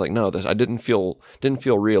funny things. Like, no, I didn't feel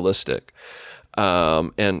realistic.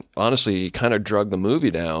 And honestly, he kind of drug the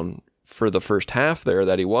movie down for the first half there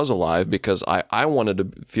that he was alive, because I wanted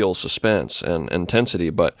to feel suspense and intensity.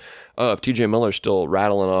 But if TJ Miller's still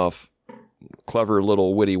rattling off clever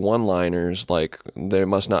little witty one-liners, like they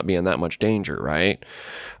must not be in that much danger, right?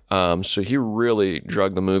 So he really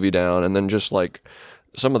drug the movie down. And then just like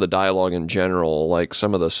some of the dialogue in general, like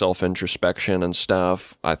some of the self-introspection and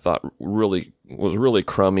stuff, I thought was really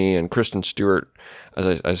crummy. And Kristen Stewart,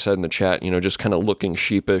 as I said in the chat, you know, just kind of looking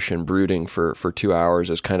sheepish and brooding for 2 hours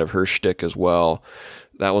is kind of her shtick as well.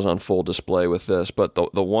 That was on full display with this. But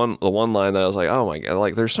the one line that I was like, oh my God,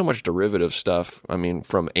 like there's so much derivative stuff. I mean,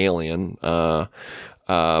 from Alien,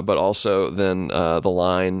 but also then the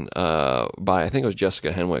line by, I think it was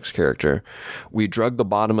Jessica Henwick's character, "We drug the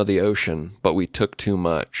bottom of the ocean, but we took too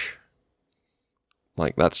much."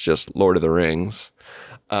 Like that's just Lord of the Rings.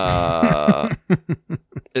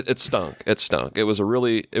 It stunk. It stunk. It was a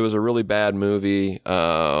really bad movie.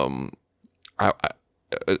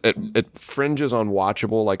 It fringes on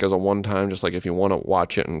watchable, like as a one-time, just like if you want to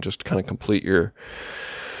watch it and just kind of complete your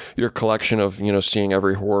collection of, you know, seeing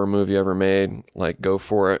every horror movie ever made, like go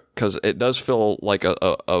for it, because it does feel like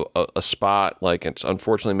a spot, like it's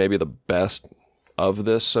unfortunately maybe the best of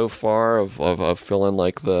this so far, of filling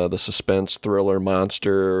like the suspense thriller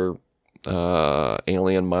monster,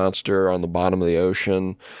 alien monster on the bottom of the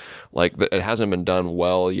ocean. Like it hasn't been done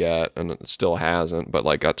well yet, and it still hasn't, but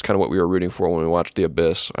like that's kind of what we were rooting for when we watched The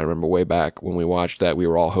Abyss. I remember way back when we watched that, we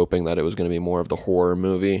were all hoping that it was going to be more of the horror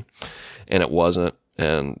movie, and it wasn't.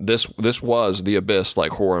 And this was The Abyss,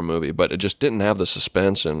 like horror movie, but it just didn't have the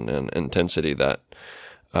suspense and intensity that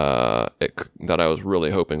that I was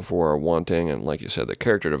really hoping for or wanting. And like you said, the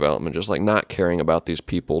character development, just like not caring about these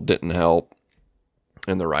people, didn't help.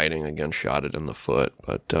 And the writing again shot it in the foot.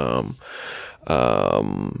 But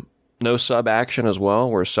no sub action as well.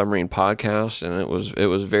 We're a submarine podcast, and it was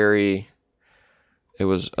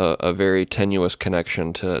a very tenuous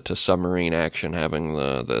connection to submarine action, having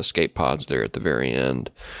the escape pods there at the very end,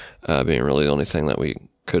 being really the only thing that we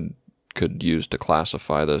could use to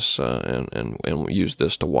classify this and use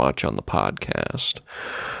this to watch on the podcast.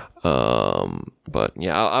 But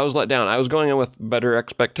yeah, I was let down. I was going in with better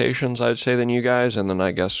expectations, I'd say, than you guys, and then I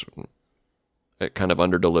guess it kind of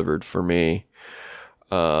underdelivered for me.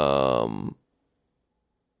 I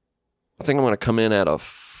think I'm going to come in at a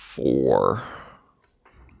 4.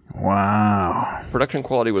 Wow. Production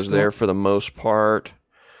quality was there for the most part,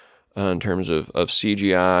 in terms of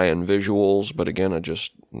CGI and visuals, but again,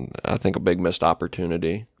 I think a big missed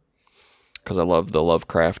opportunity, because I love the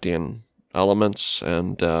Lovecraftian elements,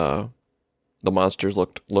 and the monsters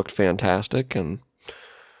looked fantastic, and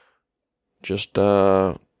just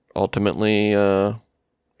ultimately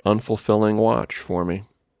unfulfilling watch for me.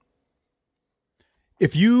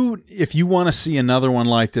 If you want to see another one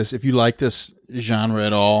like this, if you like this genre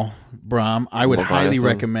at all, Brom, I would highly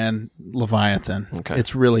recommend Leviathan. Okay.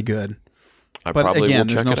 It's really good. But probably again,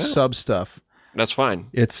 will check there's no it out. sub stuff. That's fine.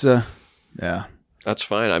 It's yeah. That's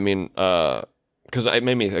fine. I mean, because it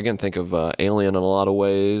made me again think of Alien in a lot of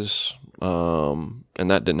ways, and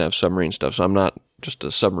that didn't have submarine stuff. So I'm not just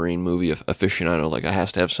a submarine movie aficionado. Like, it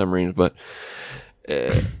has to have submarines, but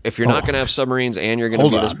if you're not going to have submarines and you're going to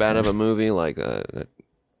be this bad of a movie, like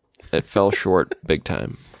it fell short big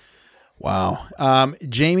time. Wow.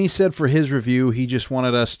 Jamie said for his review, he just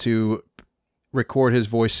wanted us to record his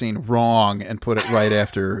voice scene wrong and put it right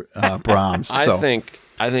after Brahms. I think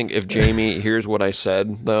if Jamie hears what I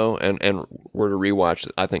said though, and were to rewatch,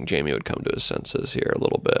 I think Jamie would come to his senses here a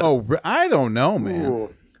little bit. Oh, I don't know, man.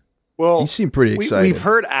 Ooh. Well, he seemed pretty excited. We've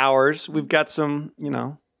heard ours. We've got some,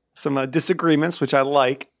 some disagreements, which I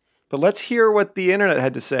like. But let's hear what the internet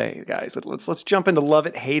had to say, guys. Let's jump into Love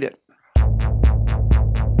It, Hate It.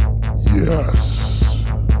 Yes.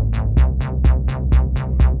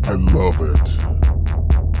 I love it.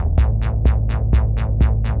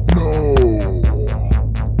 No.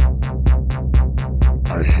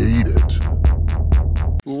 I hate it.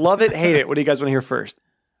 Love it, hate it. What do you guys want to hear first?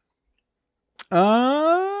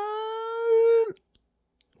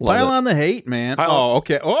 Pile on the hate, man. Oh,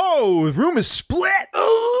 okay. Oh, the room is split.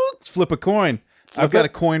 Let's flip a coin. I've got a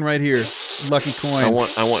coin right here. Lucky coin. I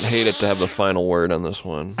want Hate It to have the final word on this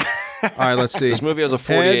one. All right, let's see. This movie has a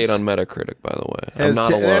 48 on Metacritic, by the way. I'm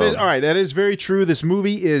not alone. That is very true. This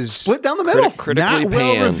movie is split down the middle. Critically not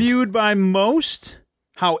well reviewed by most.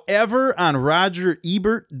 However, on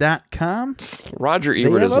RogerEbert.com, Roger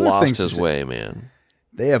Ebert has lost his way, man.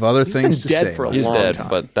 They have other things to say. He's dead,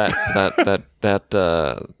 but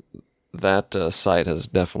that site has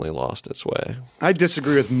definitely lost its way. I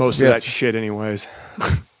disagree with most of that shit, anyways.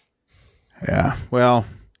 Yeah. Well,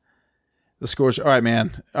 the scores. All right,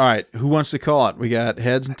 man. All right. Who wants to call it? We got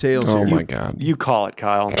heads and tails. Oh here. my God! You call it,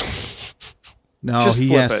 Kyle. No, he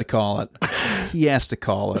has to call it. He has to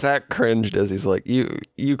call it. Zach cringed as he's like, "You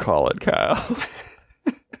call it, Kyle."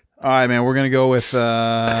 All right, man. We're gonna go with.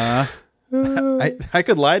 I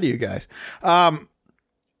could lie to you guys.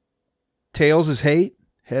 Tails is hate.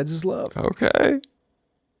 Heads is love. Okay.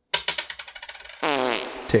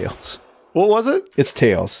 Tails. What was it? It's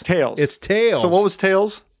tails. Tails. It's tails. So what was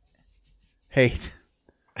tails? Hate.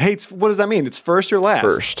 Hate's. What does that mean? It's first or last?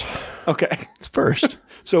 First. Okay. It's first.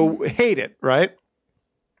 So hate it, right?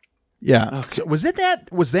 Yeah. Okay. So was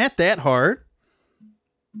that hard?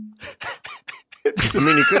 I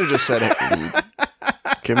mean, you could have just said,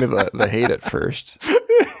 "Give me the hate it first."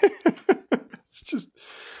 It's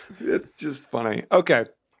just funny. Okay.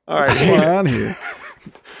 All right. What's going on here?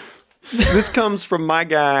 This comes from my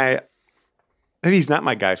guy. Maybe he's not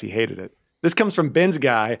my guy if he hated it. This comes from Ben's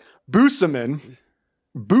guy, Boosaman.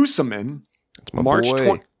 That's my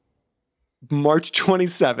boy. March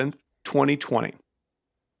 27th, 2020.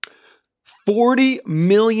 40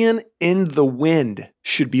 million in the wind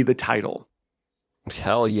should be the title.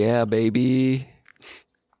 Hell yeah, baby.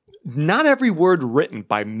 Not every word written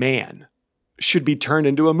by man should be turned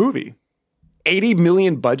into a movie. 80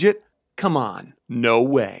 million budget? Come on, no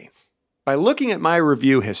way. By looking at my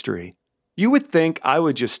review history, you would think I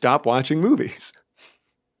would just stop watching movies.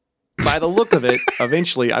 By the look of it,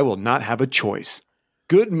 eventually I will not have a choice.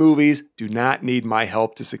 Good movies do not need my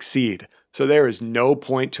help to succeed, so there is no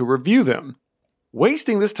point to review them.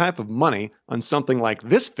 Wasting this type of money on something like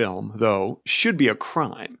this film, though, should be a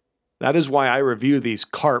crime. That is why I review these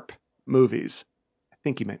carp movies. I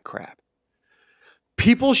think he meant crap.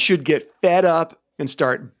 People should get fed up and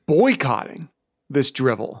start boycotting this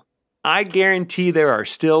drivel. I guarantee there are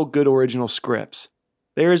still good original scripts.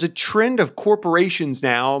 There is a trend of corporations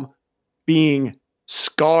now being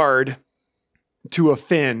scarred to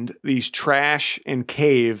offend these trash and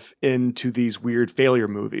cave into these weird failure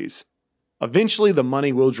movies. Eventually, the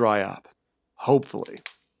money will dry up. Hopefully.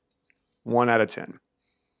 1 out of 10.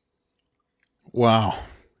 Wow.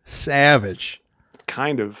 Savage.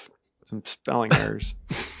 Kind of. Some spelling errors.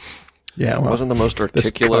 Yeah, well, wasn't the most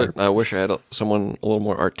articulate. I wish I had someone a little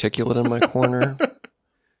more articulate in my corner.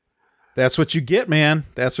 That's what you get, man.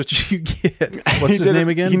 That's what you get. What's his name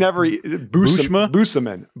again? He never Boosaman.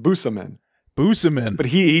 But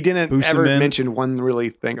he didn't ever mention one really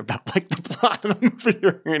thing about like the plot of the movie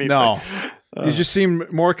or anything. No. He just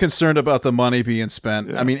seemed more concerned about the money being spent.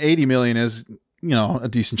 Yeah. I mean, 80 million is, a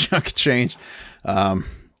decent chunk of change.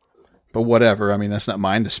 But whatever. I mean, that's not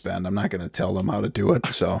mine to spend. I'm not going to tell them how to do it.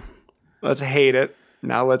 So let's hate it.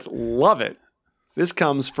 Now let's love it. This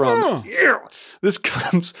comes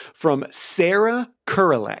from Sarah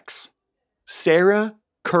Kurilex. Sarah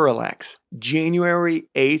Kurilex, January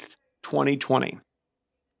 8th, 2020.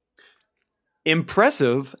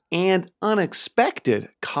 Impressive and unexpected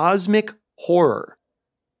cosmic horror.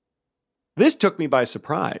 This took me by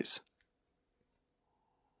surprise.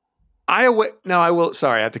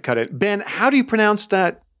 Sorry, I have to cut it. Ben, how do you pronounce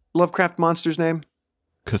that Lovecraft monster's name?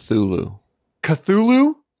 Cthulhu.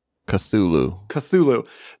 Cthulhu? Cthulhu. Cthulhu.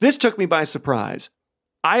 This took me by surprise.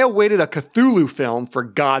 I awaited a Cthulhu film for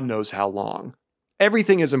God knows how long.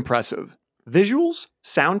 Everything is impressive. Visuals,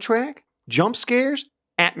 soundtrack, jump scares,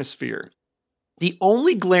 atmosphere. The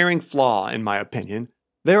only glaring flaw, in my opinion,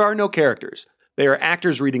 there are no characters. They are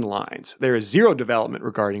actors reading lines. There is zero development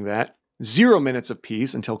regarding that. 0 minutes of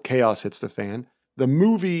peace until chaos hits the fan. The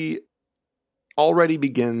movie already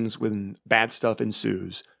begins when bad stuff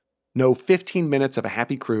ensues. No 15 minutes of a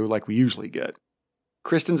happy crew like we usually get.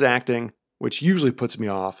 Kristen's acting, which usually puts me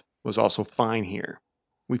off, was also fine here.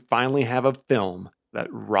 We finally have a film that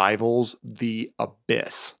rivals The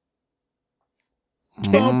Abyss.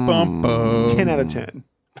 10 out of 10.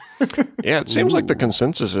 Yeah, it seems like the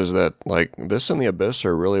consensus is that like this and The Abyss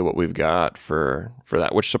are really what we've got for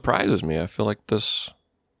that, which surprises me. I feel like this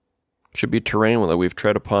should be terrain that we've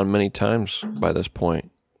tread upon many times by this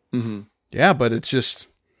point. Mm-hmm. Yeah, but it's just...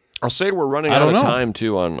 I'll say we're running out of time,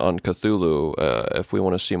 too, on Cthulhu if we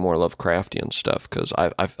want to see more Lovecraftian stuff, because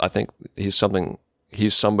I think he's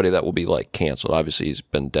somebody that will be, like, canceled. Obviously, he's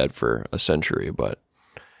been dead for a century, but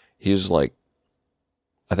he's, like,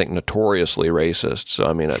 I think notoriously racist. So,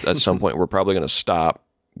 I mean, at some point, we're probably going to stop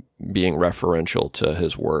being referential to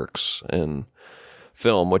his works in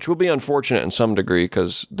film, which will be unfortunate in some degree,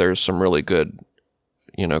 because there's some really good,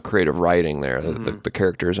 creative writing there. Mm-hmm. The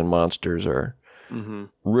characters and monsters are... Mm-hmm.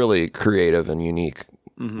 really creative and unique,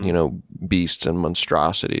 mm-hmm. Beasts and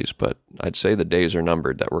monstrosities. But I'd say the days are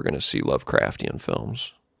numbered that we're going to see Lovecraftian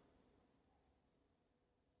films,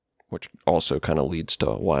 which also kind of leads to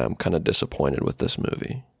why I'm kind of disappointed with this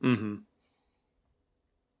movie. Mm-hmm.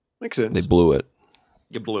 Makes sense. They blew it.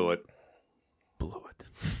 You blew it.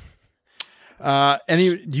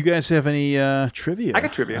 Do you guys have any trivia? I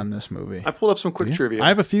got trivia on this movie. I pulled up some quick trivia. I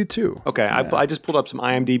have a few too. Okay, yeah. I just pulled up some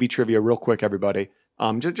IMDb trivia real quick, everybody.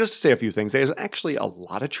 Just to say a few things. There's actually a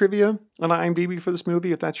lot of trivia on IMDb for this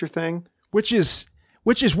movie, if that's your thing. Which is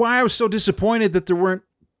why I was so disappointed that there weren't,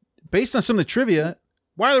 based on some of the trivia,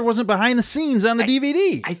 why there wasn't behind the scenes on the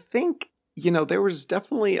DVD. I think, there was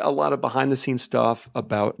definitely a lot of behind the scenes stuff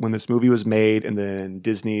about when this movie was made and then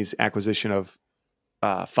Disney's acquisition of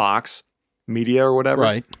Fox Media or whatever.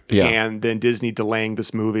 Right. Yeah. And then Disney delaying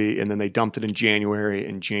this movie, and then they dumped it in January,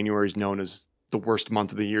 and January is known as the worst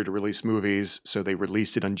month of the year to release movies, so they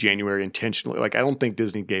released it on January intentionally. Like, I don't think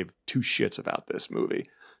Disney gave two shits about this movie.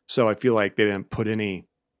 So I feel like they didn't put any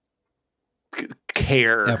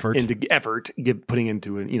effort putting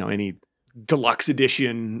into any deluxe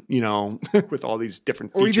edition, with all these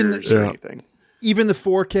different features or anything. Even the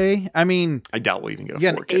 4K, I mean, I doubt we'll even get a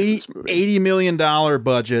 4K for this movie. $80 million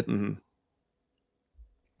budget. Mm-hmm.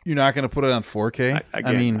 You're not going to put it on 4K?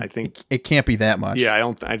 I think it can't be that much. Yeah,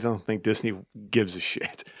 I don't think Disney gives a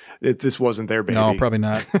shit. This wasn't their baby. No, probably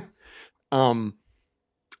not.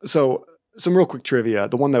 So some real quick trivia.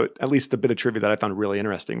 The one that, at least a bit of trivia that I found really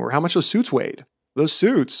interesting, were how much those suits weighed. Those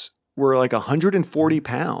suits were like 140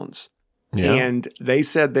 pounds. Yeah. And they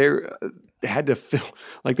said they had to film,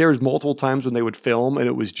 like there was multiple times when they would film and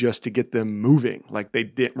it was just to get them moving. Like they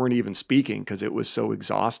weren't even speaking because it was so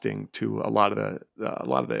exhausting to a lot of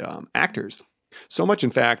the actors. So much,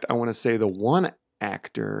 in fact, I want to say the one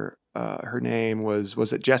actor, her name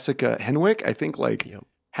was it Jessica Henwick? I think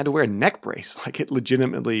had to wear a neck brace. Like it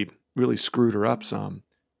legitimately really screwed her up some.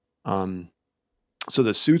 So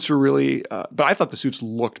the suits were really, but I thought the suits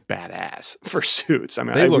looked badass for suits. I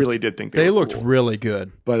mean, I really did think they looked cool. really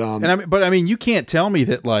good. But I mean, you can't tell me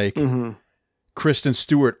that mm-hmm. Kristen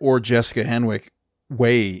Stewart or Jessica Henwick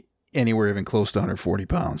weigh anywhere even close to 140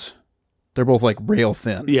 pounds. They're both like rail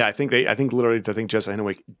thin. Yeah, I think Jessica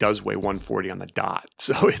Henwick does weigh 140 on the dot,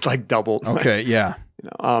 so it's like double. Okay, yeah,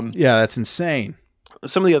 yeah, that's insane.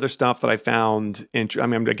 Some of the other stuff that I found, I'm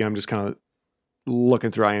just kind of looking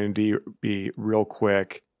through IMDb real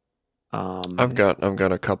quick. I've got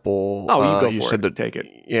a couple. Oh, you go for it. Take it.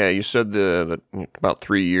 Yeah, you said the about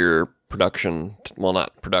 3-year production. Well,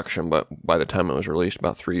 not production, but by the time it was released,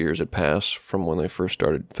 about 3 years had passed from when they first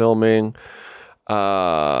started filming.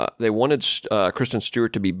 They wanted Kristen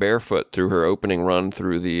Stewart to be barefoot through her opening run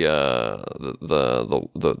through the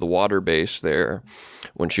water base there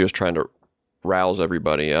when she was trying to rouse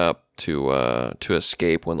everybody up to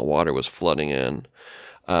escape when the water was flooding in.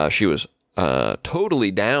 She was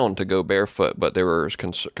totally down to go barefoot, but there were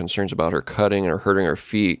concerns about her cutting or hurting her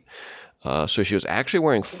feet. So she was actually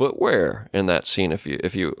wearing footwear in that scene. If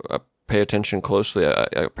you pay attention closely,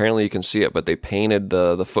 apparently you can see it, but they painted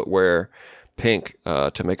the footwear pink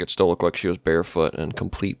to make it still look like she was barefoot and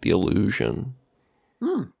complete the illusion.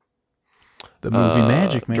 The movie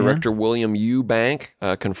magic, man. Director William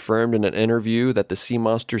Eubank confirmed in an interview that the sea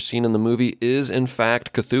monster seen in the movie is in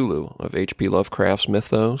fact Cthulhu of H.P. Lovecraft's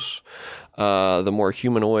mythos. The more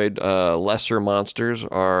humanoid, lesser monsters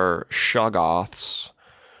are Shoggoths,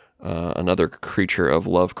 another creature of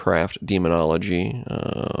Lovecraft demonology.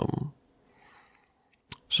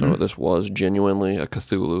 So this was genuinely a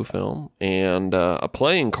Cthulhu film. And a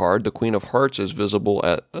playing card, the Queen of Hearts, is visible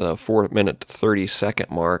at the 4-minute 30-second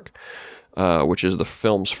mark, which is the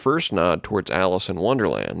film's first nod towards Alice in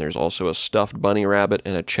Wonderland. There's also a stuffed bunny rabbit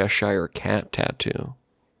and a Cheshire cat tattoo.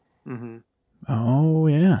 Oh,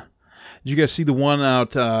 yeah. Did you guys see the one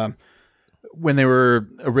out when they were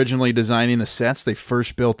originally designing the sets? They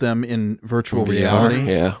first built them in virtual reality.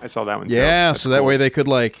 Yeah. I saw that one too. Yeah, That's so that cool. way they could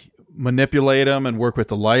like manipulate them and work with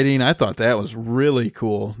the lighting. I thought that was really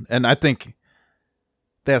cool. And I think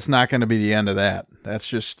that's not going to be the end of that. That's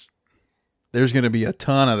just, there's going to be a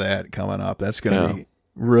ton of that coming up. That's going to be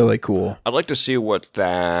really cool. I'd like to see what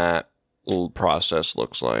that little process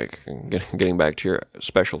looks like. Getting back to your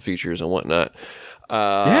special features and whatnot.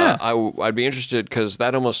 I'd be interested because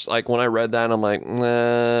that almost, like when I read that, I'm like,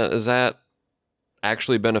 nah, is that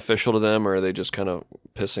actually beneficial to them, or are they just kind of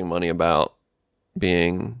pissing money about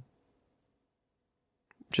being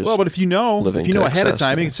just well, but if you know ahead of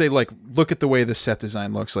time, yeah. you can say like, look at the way the set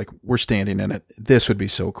design looks. Like we're standing in it. This would be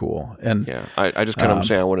so cool. And yeah, I just kind of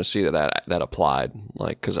saying I want to see that applied,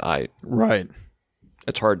 like because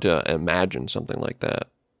it's hard to imagine something like that.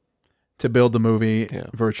 To build the movie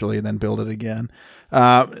virtually and then build it again.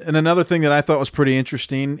 And another thing that I thought was pretty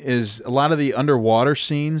interesting is a lot of the underwater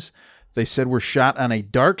scenes, they said were shot on a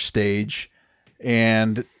dark stage,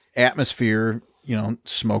 and atmosphere,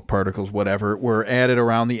 smoke particles, whatever, were added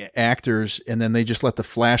around the actors, and then they just let the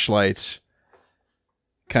flashlights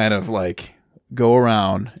kind of like go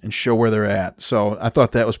around and show where they're at. So I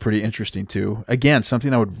thought that was pretty interesting too. Again,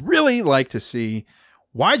 something I would really like to see.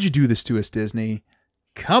 Why'd you do this to us, Disney?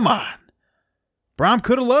 Come on. Brom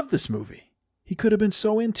could have loved this movie. He could have been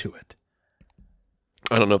so into it.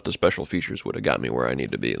 I don't know if the special features would have got me where I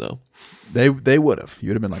need to be, though. They would have.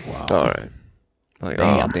 You'd have been like, wow. All right. Like,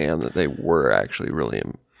 damn, that they were actually really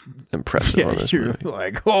impressive on this movie. You're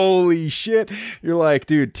like, holy shit. You're like,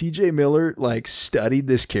 dude, TJ Miller like studied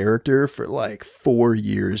this character for like 4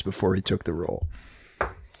 years before he took the role.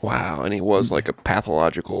 Wow. And he was like a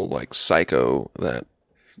pathological like psycho that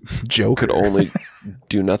Joker could only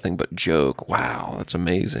do nothing but joke. Wow, that's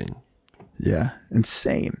amazing. Yeah,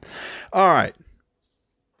 insane. All right.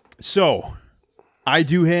 So, I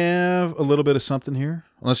do have a little bit of something here.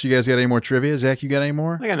 Unless you guys got any more trivia. Zach, you got any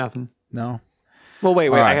more? I got nothing. No? Well, wait.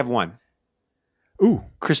 Right. I have one. Ooh.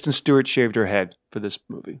 Kristen Stewart shaved her head for this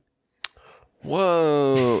movie.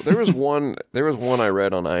 Whoa. There was one I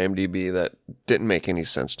read on IMDb that didn't make any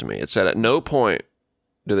sense to me. It said at no point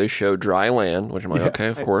do they show dry land, which I'm like, okay,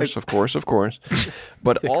 of course.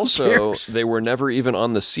 But also, they were never even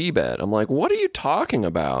on the seabed. I'm like, what are you talking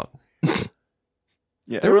about?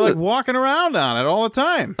 Yeah, they were like walking around on it all the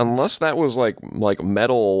time. Unless that was like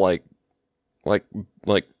metal, like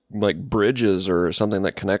bridges or something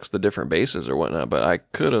that connects the different bases or whatnot. But I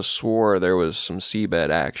could have swore there was some seabed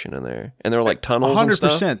action in there, and there were like tunnels. 100%. And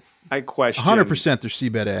stuff. I question 100% there's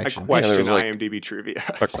seabed action. I question like IMDb trivia.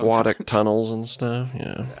 Aquatic tunnels and stuff.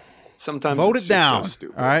 Yeah. Sometimes vote it's it just down. So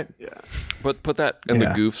stupid. All right. Yeah. But put that in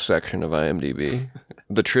the goof section of IMDb.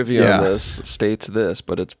 The trivia on this states this,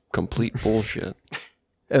 but it's complete bullshit.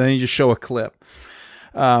 And then you just show a clip.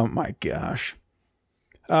 Oh my gosh.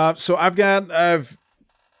 So I've got a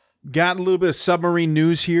little bit of submarine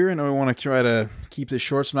news here, and I want to try to keep this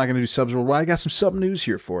short, so I'm not going to do subs worldwide. I got some sub news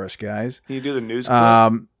here for us, guys. Can you do the news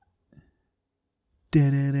clip? We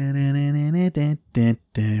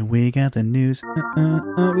got the news.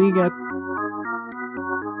 We got.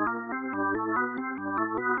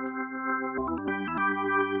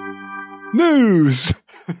 News.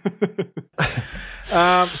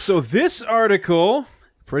 So this article,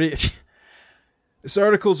 this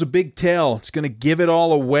article's a big tell. It's going to give it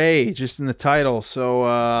all away just in the title. So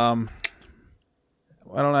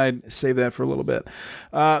Why don't I save that for a little bit?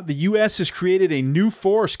 The U.S. has created a new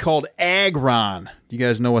force called Agron. Do you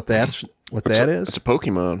guys know what that is? It's a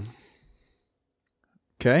Pokemon.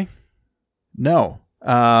 Okay. No.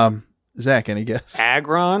 Zach, any guess?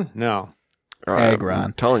 Agron? No. Agron.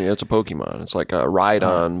 I'm telling you, it's a Pokemon. It's like a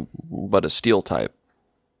Rhydon, but a steel type.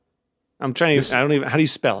 I'm trying to. I don't even. How do you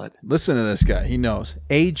spell it? Listen to this guy. He knows.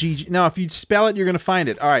 AGG. Now, if you spell it, you're going to find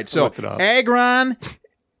it. All right. So, Look it up. Agron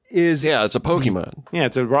is. Yeah, it's a Pokemon. Yeah,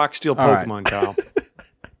 it's a rock steel All right. Pokemon, Kyle.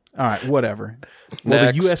 All right. Whatever.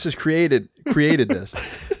 Well, the U.S. has created this.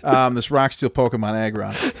 This rock steel Pokemon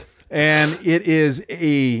Agron. And it is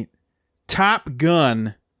a Top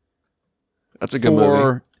Gun. That's a good movie.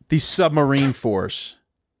 For the submarine force.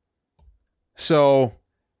 So,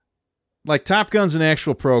 like, Top Gun's an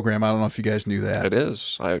actual program. I don't know if you guys knew that. It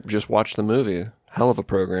is. I just watched the movie. Hell of a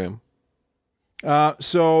program.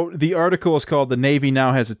 So the article is called "The Navy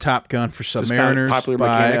Now Has a Top Gun for Submariners" Popular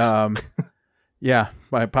by Mechanics?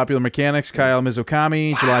 by Popular Mechanics, Kyle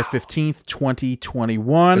Mizukami, July 15th,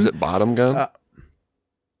 2021. Is it Bottom Gun?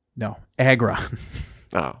 No, Agron.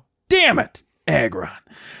 Oh. Damn it, Agron.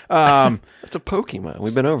 It's a Pokemon.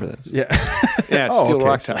 We've been over this. Yeah. Yeah, it's steel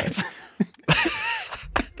rock type.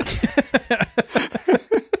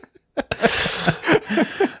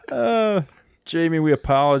 Jamie, we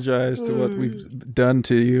apologize to what we've done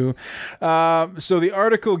to you. So the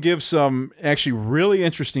article gives some actually really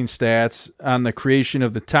interesting stats on the creation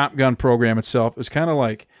of the Top Gun program itself. It was kind of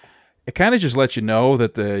like, it kind of just let you know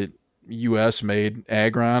that the U.S. made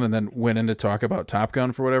Agron and then went in to talk about Top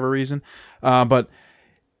Gun for whatever reason. But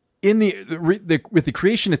in with the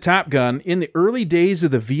creation of Top Gun, in the early days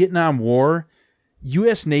of the Vietnam War,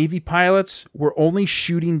 U.S. Navy pilots were only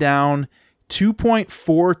shooting down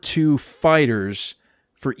 2.42 fighters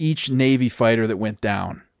for each Navy fighter that went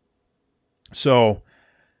down. So,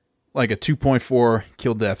 like a 2.4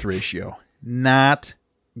 kill-death ratio. Not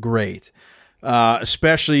great.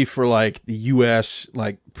 Especially for, like, the U.S.,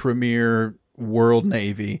 like, premier world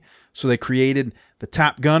Navy. So they created the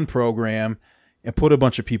Top Gun program and put a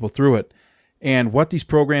bunch of people through it. And what these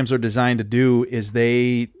programs are designed to do is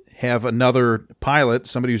they have another pilot,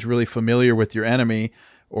 somebody who's really familiar with your enemy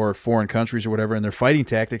or foreign countries or whatever, and their fighting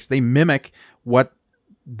tactics, they mimic what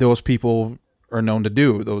those people are known to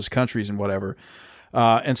do, those countries and whatever.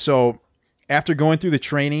 And so after going through the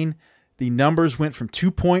training, the numbers went from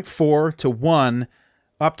 2.4 to 1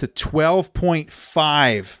 up to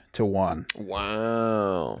 12.5 to 1.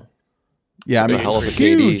 Wow. Yeah, That's I mean, a hell of a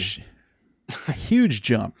huge, huge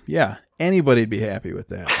jump. Yeah, anybody'd be happy with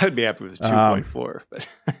that. I'd be happy with 2.4, but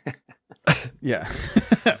Yeah.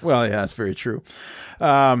 Well, yeah, that's very true.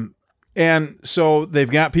 And so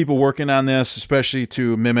they've got people working on this, especially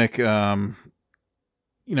to mimic, all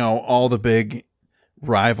the big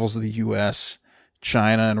rivals of the U.S.,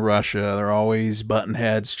 China and Russia. They're always button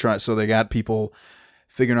heads. So they got people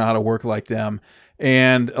figuring out how to work like them.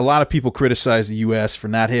 And a lot of people criticize the U.S. for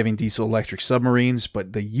not having diesel electric submarines,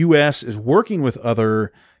 but the U.S. is working with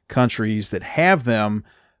other countries that have them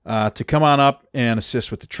to come on up and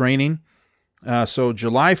assist with the training. So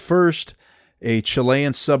July 1st, a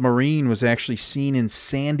Chilean submarine was actually seen in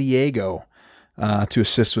San Diego to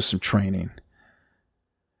assist with some training.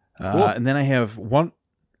 Cool. And then I have one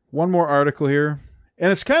more article here,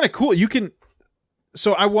 and it's kind of cool.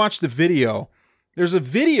 So I watched the video. There's a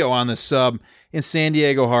video on this sub in San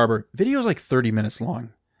Diego Harbor. Video is like 30 minutes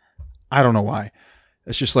long. I don't know why.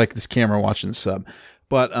 It's just like this camera watching the sub.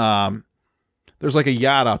 But there's like a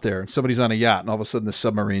yacht out there, and somebody's on a yacht, and all of a sudden the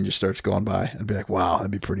submarine just starts going by. I'd be like, wow,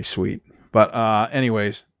 that'd be pretty sweet. But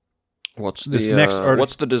anyways, what's this the next article?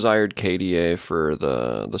 what's the desired KDA for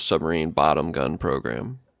the submarine bottom gun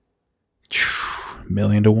program?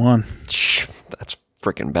 1,000,000 to 1. That's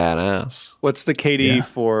freaking badass. what's the KD Yeah.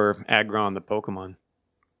 for Agron, the Pokemon?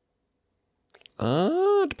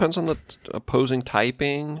 Depends on the opposing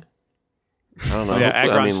typing. I don't know. Yeah,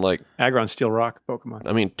 Hopefully- I mean, like, Agron Steel Rock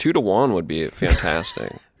Pokemon. 2 to 1 would be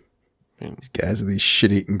fantastic. These guys with these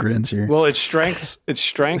shit-eating grins here. Well, its strength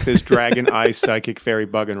is Dragon, Ice, Psychic, Fairy,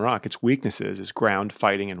 Bug, and Rock. Its weaknesses is Ground,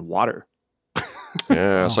 Fighting, and Water.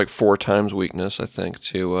 Yeah, it's like 4 times weakness, I think,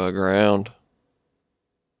 to ground.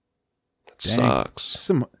 It Dang. sucks.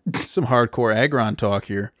 Some hardcore Agron talk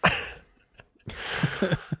here.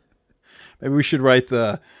 Maybe we should write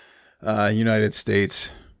the United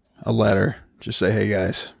States a letter. Just say, hey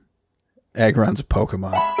guys, Agron's a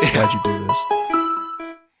Pokemon. Glad you do this.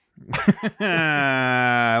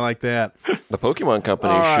 I like that. The Pokemon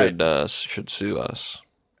company All right. should sue us.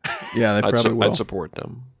 Yeah, they probably will. I'd support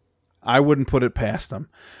them. I wouldn't put it past them.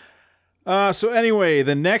 So anyway,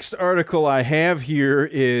 the next article I have here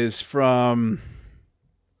is from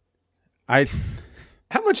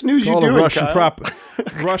How much news you called a doing, Russian Kyle?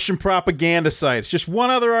 Russian propaganda sites. Just one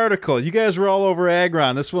other article. You guys were all over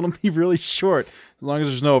Agron. This one will be really short, as long as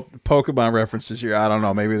there's no Pokemon references here. I don't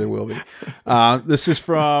know. Maybe there will be. This is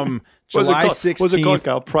from July 16th. What's it called,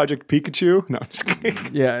 Kyle? Project Pikachu? No, I'm just kidding.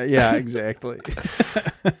 Yeah, exactly.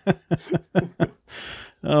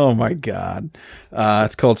 Oh my God.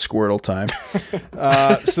 It's called Squirtle time.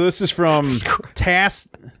 So this is from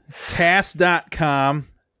TASS.com.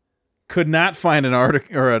 Could not find an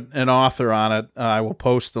article or an author on it. I will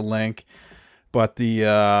post the link, but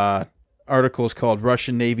the article is called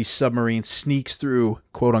 "Russian Navy Submarine Sneaks Through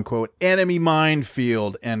quote unquote Enemy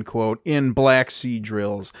Minefield" end quote in Black Sea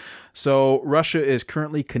drills. So Russia is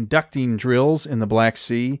currently conducting drills in the Black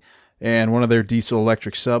Sea, and one of their diesel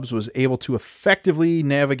electric subs was able to effectively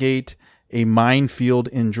navigate a minefield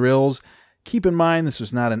in drills. Keep in mind, this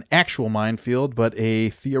was not an actual minefield, but a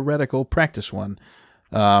theoretical practice one.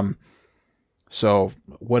 So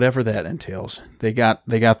whatever that entails, they got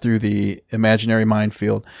through the imaginary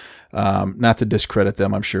minefield. Not to discredit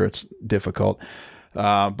them, I'm sure it's difficult,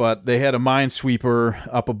 but they had a minesweeper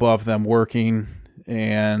up above them working,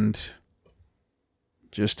 and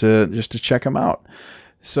just to check them out.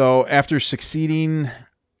 So after succeeding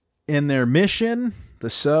in their mission, the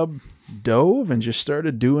sub dove and just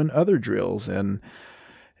started doing other drills. And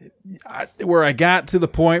where I got to the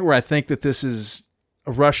point where I think that this is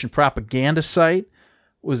a Russian propaganda site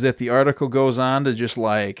was that the article goes on to just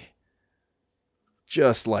like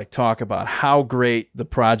talk about how great the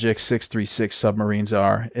Project 636 submarines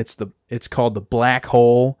are. It's called the Black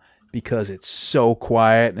Hole because it's so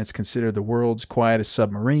quiet, and it's considered the world's quietest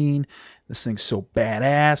submarine. This thing's so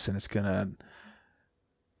badass, and it's gonna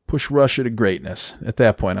push Russia to greatness. At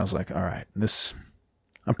that point, I was like, all right,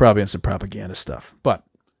 I'm probably in some propaganda stuff, but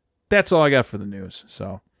that's all I got for the news.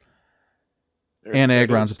 So. And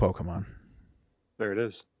Aggron's a Pokemon. There it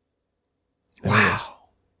is. Wow.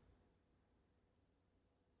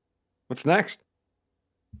 What's next?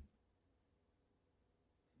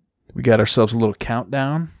 We got ourselves a little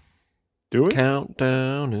countdown. Do it.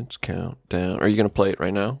 Countdown, it's countdown. Are you going to play it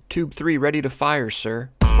right now? Tube 3 ready to fire, sir.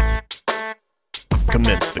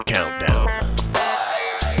 Commence the countdown.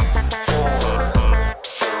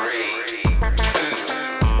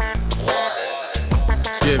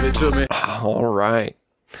 Give it to me. All right.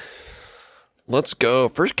 Let's go.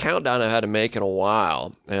 First countdown I had to make in a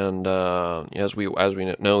while. And as we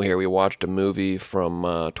know here, we watched a movie from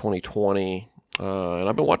 2020. And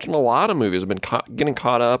I've been watching a lot of movies. I've been getting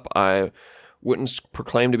caught up. I wouldn't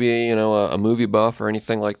proclaim to be, a movie buff or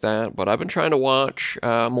anything like that. But I've been trying to watch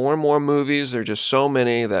more and more movies. There's just so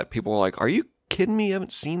many that people are like, are you kidding me? You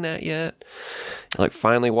haven't seen that yet? Like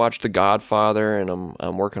finally watched The Godfather, and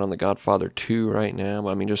I'm working on The Godfather 2 right now.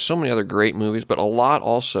 I mean, just so many other great movies, but a lot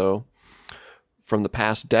also from the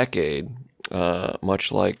past decade,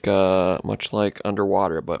 much like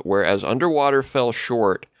Underwater. But whereas Underwater fell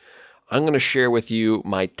short, I'm going to share with you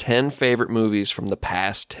my 10 favorite movies from the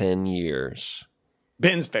past 10 years.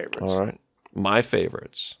 Ben's favorites. All right, my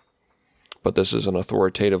favorites. But this is an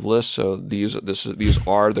authoritative list, so these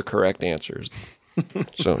are the correct answers.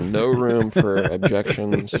 So no room for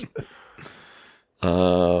objections.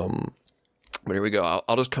 But here we go.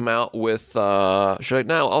 I'll just come out with. We'll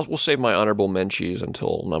save my honorable mentions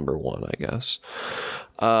until number 1, I guess.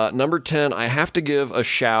 Number 10. I have to give a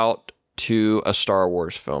shout to a Star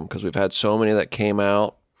Wars film because we've had so many that came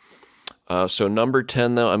out. So number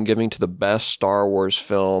 10, though, I'm giving to the best Star Wars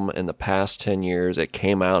film in the past 10 years. It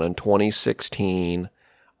came out in 2016.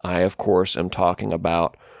 I, of course, am talking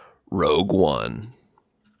about Rogue One.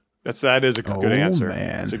 That is a good answer.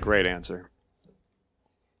 Man. It's a great answer.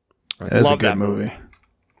 That's a Love good that movie.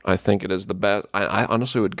 I think it is the best. I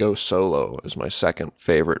honestly would go Solo as my second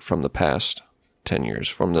favorite from the past 10 years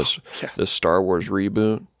from this Star Wars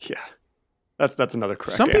reboot. Yeah. That's another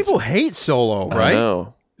correct Some answer. people hate Solo, right?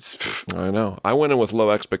 I know. I went in with low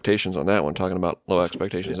expectations on that one, talking about low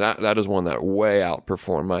expectations. That is one that way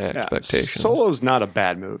outperformed my expectations. Solo's not a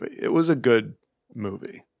bad movie. It was a good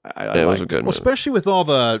movie. It was a good movie. Especially with all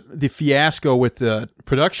the fiasco with the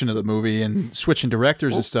production of the movie and switching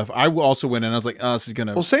directors and stuff. I also went in and I was like, oh, this is going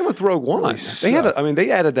to... Well, same with Rogue One. Really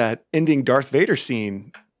They added that ending Darth Vader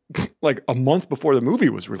scene like a month before the movie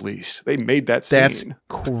was released. They made that scene. That's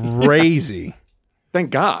crazy. Thank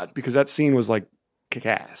God, because that scene was like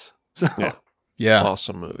kick-ass. So, yeah.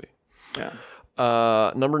 Awesome movie. Yeah.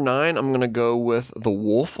 Number 9, I'm going to go with The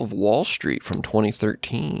Wolf of Wall Street from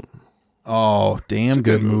 2013. Oh, damn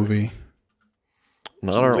good movie.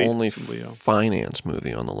 Not our only finance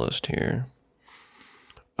movie on the list here.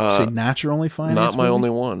 Say not your only finance Not my movie? only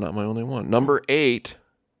one. Not my only one. Number 8,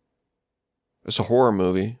 It's a horror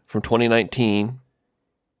movie from 2019.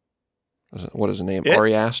 What is the name?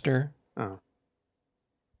 Ari Aster? Oh.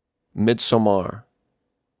 Midsommar.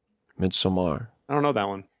 Midsommar. I don't know that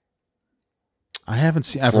one. I haven't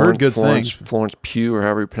seen. I've heard good things. Florence Pugh, or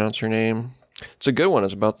however you pronounce her name. It's a good one.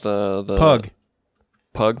 It's about the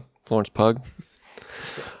Pug. Florence Pug.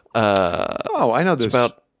 I know this. It's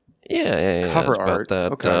about cover it's art.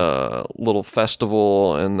 About that little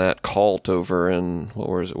festival and that cult over in what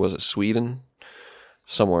was it? Was it Sweden?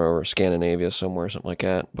 Somewhere, or Scandinavia, somewhere, something like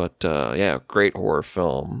that. But great horror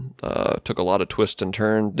film. Took a lot of twists and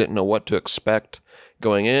turns. Didn't know what to expect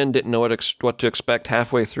going in. Didn't know what to expect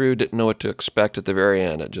halfway through. Didn't know what to expect at the very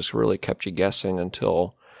end. It just really kept you guessing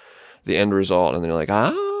until the end result, and then you're like,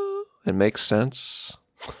 it makes sense.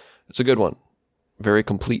 It's a good one. Very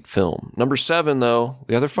complete film. Number 7, though,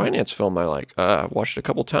 the other finance film I like. I've watched it a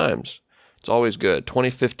couple times. It's always good.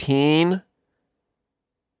 2015,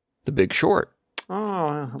 The Big Short.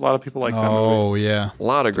 Oh, a lot of people like that movie. Oh, yeah. A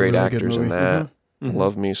lot of great really actors in that. Mm-hmm.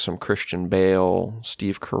 Love me some Christian Bale,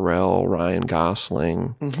 Steve Carell, Ryan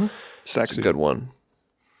Gosling. Mm-hmm. Sexy. It's a good one.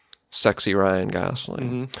 Sexy Ryan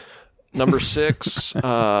Gosling. Mm-hmm. Number 6,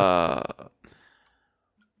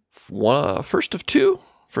 first of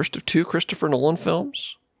two Christopher Nolan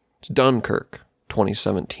films. It's Dunkirk,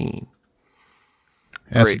 2017.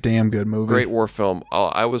 That's a damn good movie. Great war film.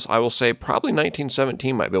 I will say probably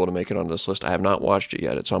 1917 might be able to make it on this list. I have not watched it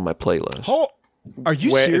yet. It's on my playlist. Oh, are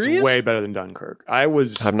you serious? It's way better than Dunkirk. I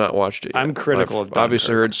have not watched it yet. I'm critical of Dunkirk.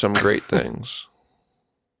 Obviously heard some great things.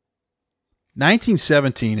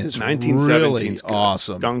 1917 is really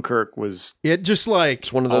awesome. Dunkirk was... It just like...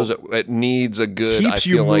 It's one of those that it needs a good... Keeps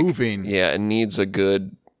you moving. Yeah, it needs a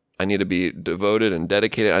good... I need to be devoted and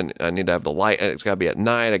dedicated. I need to have the light. It's got to be at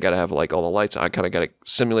night. I got to have like all the lights. I kind of got to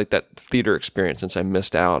simulate that theater experience since I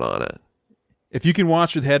missed out on it. If you can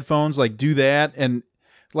watch with headphones, like do that. And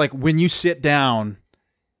like when you sit down,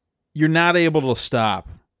 you're not able to stop.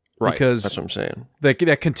 Right. Because that's what I'm saying.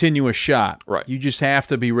 That continuous shot. Right. You just have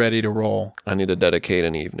to be ready to roll. I need to dedicate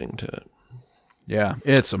an evening to it. Yeah,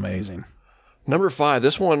 it's amazing. Number 5,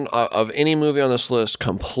 this one of any movie on this list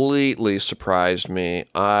completely surprised me.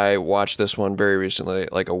 I watched this one very recently,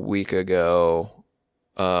 like a week ago,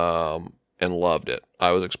 and loved it.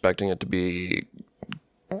 I was expecting it to be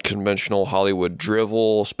conventional Hollywood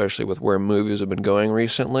drivel, especially with where movies have been going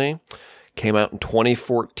recently. Came out in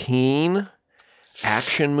 2014.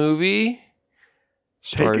 Action movie.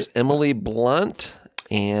 Stars Emily Blunt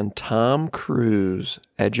and Tom Cruise.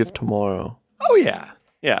 Edge of Tomorrow. Oh, yeah.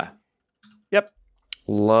 Yeah. Yep.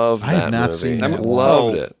 Love that movie. I have not seen that.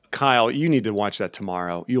 Loved it. Kyle, you need to watch that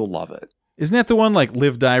tomorrow. You'll love it. Isn't that the one like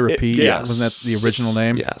Live, Die, Repeat? Yes. Wasn't that the original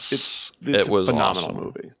name? Yes. It was a phenomenal awesome.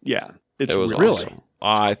 movie. Yeah. It was really awesome.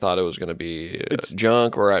 I thought it was going to be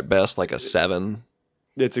junk or at best like a 7.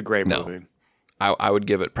 It's a great movie. I would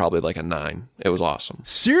give it probably like a 9. It was awesome.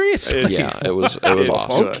 Seriously? Yeah, it was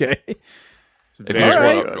awesome. Okay. If you just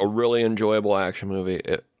want a really enjoyable action movie,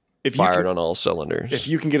 it fired on all cylinders. If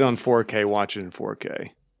you can get it on 4K, watch it in 4K.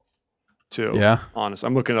 Too. Yeah. Honest.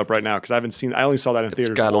 I'm looking it up right now because I only saw that in theaters.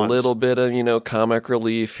 It's got once. a little bit of, comic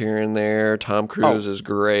relief here and there. Tom Cruise is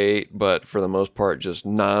great, but for the most part, just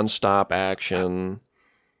nonstop action.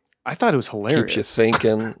 I thought it was hilarious. Keeps you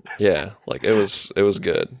thinking. Yeah, like it was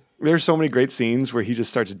good. There's so many great scenes where he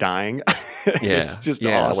just starts dying. It's just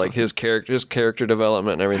awesome. Like his character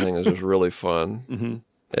development and everything is just really fun. Mm-hmm.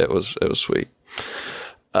 It was sweet.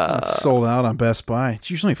 It's sold out on Best Buy.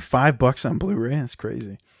 It's usually $5 on Blu-ray. That's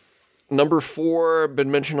crazy. Number 4,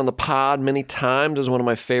 been mentioned on the pod many times as one of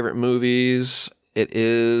my favorite movies. It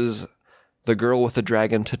is The Girl with the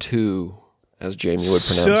Dragon Tattoo, as Jamie would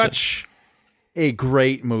pronounce it. Such a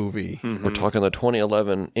great movie. Mm-hmm. We're talking the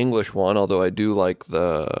 2011 English one, although I do like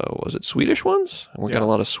was it Swedish ones? We got a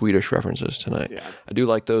lot of Swedish references tonight. Yeah. I do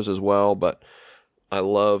like those as well, but I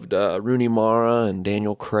loved Rooney Mara and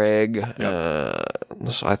Daniel Craig. Yep.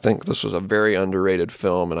 I think this was a very underrated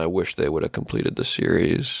film, and I wish they would have completed the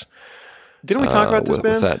series. Didn't we talk about this,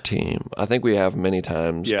 Ben? With that team? I think we have many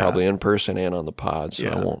times, probably in person and on the pod, so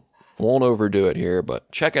I won't overdo it here,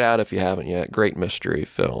 but check it out if you haven't yet. Great mystery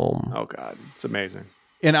film. Oh, God. It's amazing.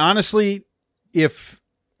 And honestly, if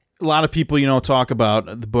a lot of people, talk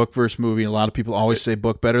about the book versus movie, a lot of people always say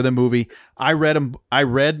book better than movie. I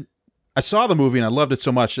saw the movie and I loved it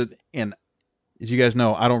so much. And as you guys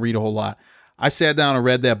know, I don't read a whole lot. I sat down and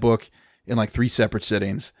read that book in like 3 separate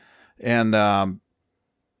sittings. And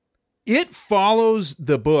it follows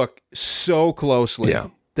the book so closely. Yeah.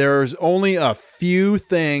 There's only a few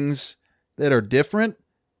things that are different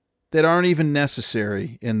that aren't even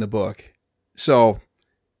necessary in the book. So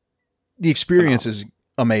the experience is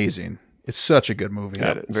amazing. It's such a good movie.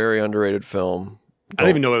 Yeah, it is. Very underrated film. I didn't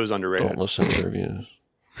even know it was underrated. Don't listen to the reviews.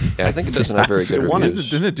 Yeah, I think it doesn't have very good It won reviews.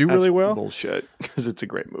 Didn't it do That's really well? bullshit, because it's a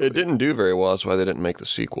great movie. It didn't do very well. That's why they didn't make the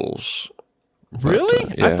sequels. But,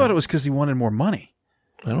 Really? yeah. I thought it was because he wanted more money.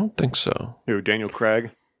 I don't think so. Who, Daniel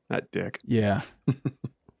Craig? That dick. Yeah.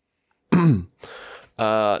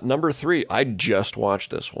 Number 3, I just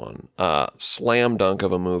watched this one. Slam dunk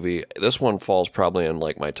of a movie. This one falls probably in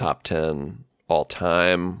like my top 10 all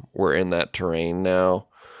time. We're in that terrain now.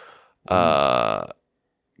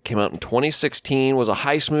 Came out in 2016, was a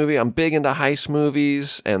heist movie. I'm big into heist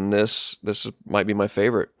movies, and this might be my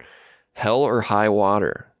favorite. Hell or High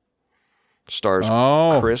Water. Stars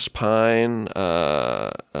Chris Pine,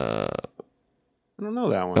 I don't know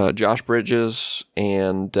that one. Josh Bridges,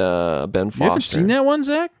 and Ben Foster. You ever seen that one,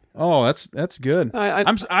 Zach? Oh, that's good.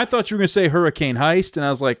 I thought you were going to say Hurricane Heist, and I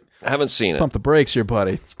was like, I haven't seen it. pump the brakes here,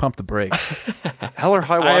 buddy. Let's pump the brakes. Hell or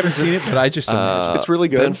High Water. I haven't seen it, but I just imagine. It's really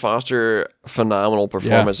good. Ben Foster, phenomenal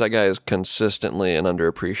performance. That guy is consistently an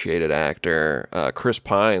underappreciated actor. Chris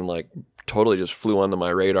Pine, like, totally just flew onto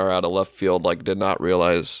my radar out of left field. Like, did not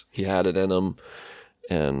realize he had it in him.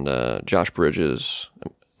 And Josh Bridges.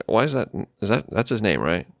 Why is that? That's his name,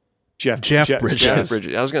 right? Jeff Bridges. Jeff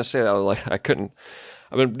Bridges. I was going to say that. I was like, I couldn't.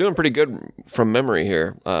 I've been doing pretty good from memory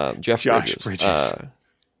here. Jeff Bridges.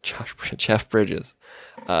 Jeff Bridges.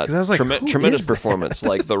 I was like, who tremendous is that? performance.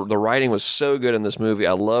 Like the writing was so good in this movie.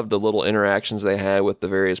 I loved the little interactions they had with the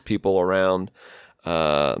various people around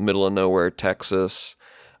middle of nowhere Texas.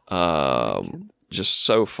 Just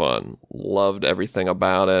so fun. Loved everything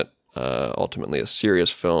about it. Ultimately a serious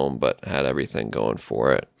film, but had everything going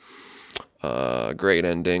for it. Great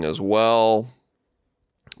ending as well.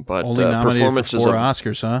 But Only nominated performances for 4 of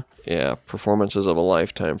Oscars, huh? Yeah, performances of a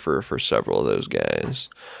lifetime for several of those guys.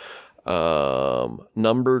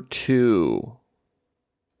 Number 2,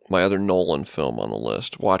 my other Nolan film on the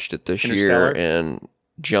list. Watched it this year and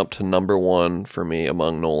jumped to number 1 for me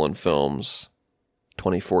among Nolan films.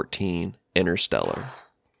 2014, Interstellar.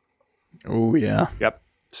 Oh, yeah. Yep.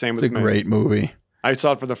 Same with It's a me. great movie. I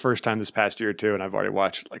saw it for the first time this past year too, and I've already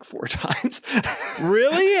watched it like 4 times.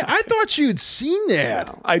 Really? I thought you'd seen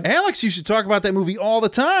that. No, Alex used to talk about that movie all the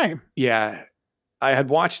time. Yeah, I had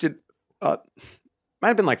watched it. Might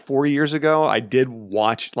have been like 4 years ago. I did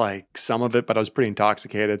watch like some of it, but I was pretty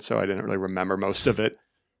intoxicated, so I didn't really remember most of it.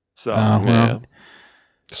 So well. Yeah.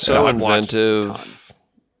 So I've watched a inventive.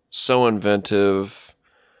 So inventive.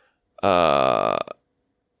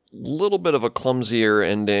 Little bit of a clumsier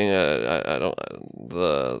ending. I don't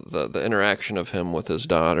the interaction of him with his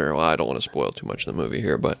daughter. Well, I don't want to spoil too much of the movie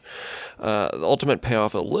here, but the ultimate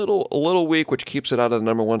payoff a little weak, which keeps it out of the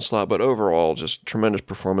number 1 slot. But overall, just tremendous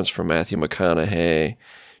performance from Matthew McConaughey,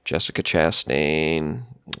 Jessica Chastain.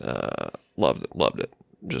 Loved it.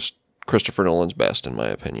 Just Christopher Nolan's best, in my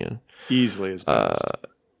opinion. easily his best.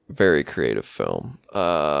 Very creative film.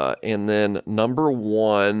 And then number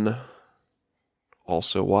 1.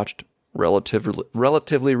 Also watched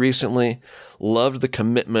relatively recently. Loved the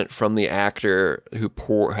commitment from the actor who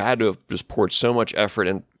had to have just poured so much effort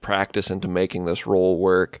and practice into making this role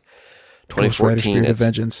work. 2014,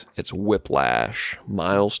 it's Whiplash.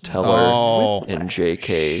 Miles Teller and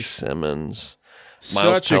J.K. Simmons.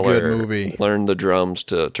 Miles Such a Teller good movie. learned the drums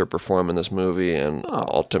to perform in this movie, and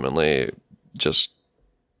ultimately just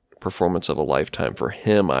performance of a lifetime for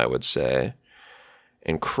him, I would say.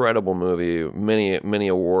 Incredible movie, many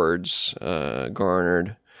awards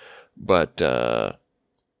garnered, but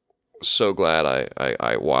so glad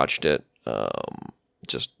I watched it.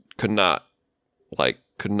 Just could not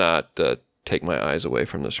take my eyes away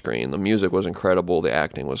from the screen. The music was incredible. The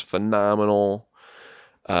acting was phenomenal.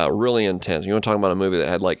 Really intense. You want to talk about a movie that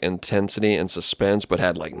had like intensity and suspense, but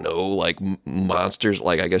had like no like monsters.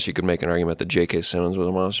 Like I guess you could make an argument that J.K. Simmons was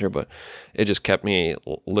a monster, but it just kept me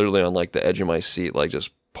literally on like the edge of my seat, like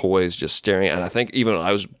just poised, just staring. And I think even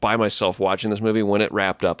I was by myself watching this movie when it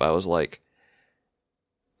wrapped up. I was like,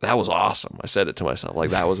 "That was awesome." I said it to myself,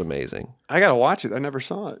 like that was amazing. I gotta watch it. I never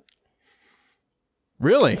saw it.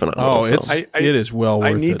 Really? Phenomenal film. It is well worth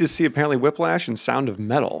it. I need to see apparently Whiplash and Sound of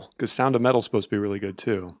Metal, because Sound of Metal is supposed to be really good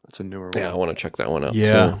too. That's a newer one. Yeah, I want to check that one out.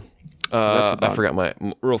 Yeah. Too. I forgot my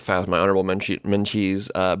honorable mentions: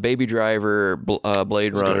 Baby Driver,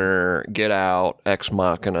 Blade Runner, Get Out, Ex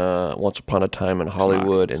Machina, Once Upon a Time in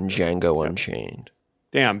Hollywood, and Django Unchained.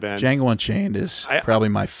 Damn, Ben. Django Unchained is probably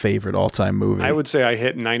my favorite all-time movie. I would say I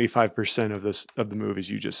hit 95% of the movies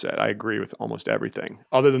you just said. I agree with almost everything,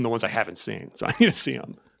 other than the ones I haven't seen. So I need to see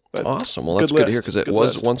them. But awesome. Well, that's good to hear, because it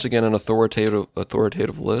was once again an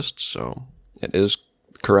authoritative list. So it is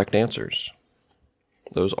correct answers.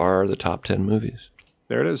 Those are the top 10 movies.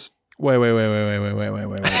 There it is. Wait.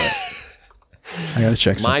 I gotta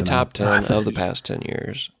check something My top out. 10 of the past 10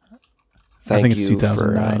 years. I think it's you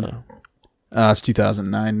 2009. It's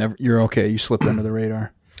 2009. Never. You're okay. You slipped under the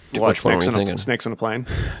radar. Which one were you snakes, thinking? snakes on a plane.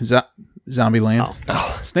 Zombieland.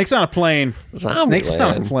 Oh. Snakes on a plane. Snakes on a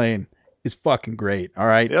Zombieland. plane is fucking great. All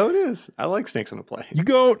right. Yeah, it is. I like snakes on a plane. You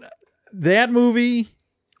go that movie,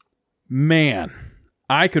 man.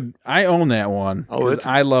 I own that one. Oh,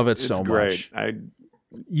 I love it It's so great. much.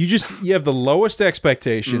 You have the lowest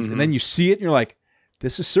expectations, and then you see it, and you're like,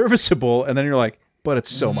 "This is serviceable," and then you're like, "But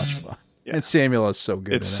it's so much fun." Yeah. And Samuel is so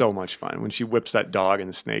good. It's so much fun when she whips that dog and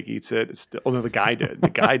the snake eats it. No, the guy did. The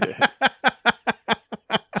guy did.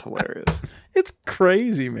 It's hilarious. It's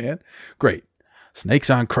crazy, man. Great. Snakes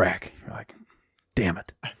on crack. You're like, damn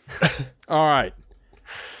it. All right.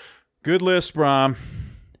 Good list, Brom.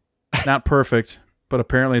 Not perfect, but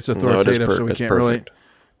apparently it's authoritative, so we can't really.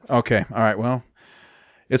 Okay. All right. Well,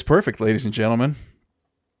 it's perfect, ladies and gentlemen.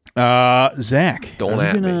 Zach. Don't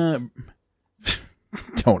at me.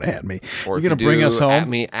 Don't at me. Or You're going to bring us home? At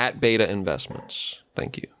me at Beta Investments.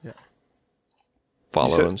 Thank you. Yeah.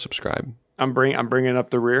 Follow and subscribe. I'm bringing up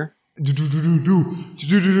the rear.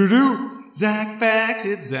 Zach Facts,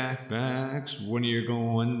 it's Zach Facts. When you're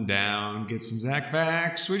going down, get some Zach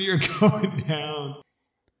Facts when you're going down.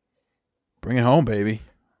 Bring it home, baby.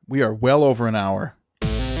 We are well over an hour.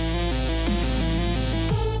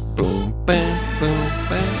 Boom, bam, boom,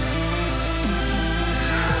 bam.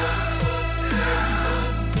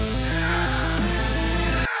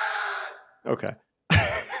 Okay.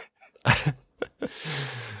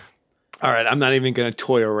 All right. I'm not even going to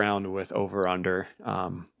toy around with over under.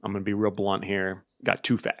 I'm going to be real blunt here. Got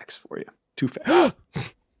 2 facts for you. 2 facts.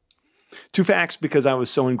 2 facts because I was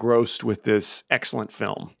so engrossed with this excellent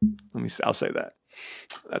film. I'll say that.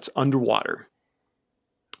 That's Underwater.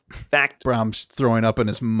 Fact. Brom's throwing up in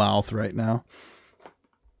his mouth right now.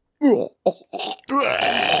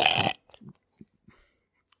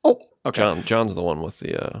 Okay. John's the one with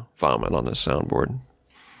the vomit on his soundboard.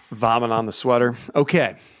 Vomit on the sweater.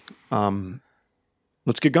 Okay.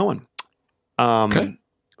 Let's get going. Okay.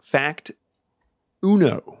 Fact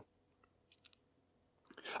uno.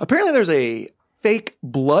 Apparently there's a fake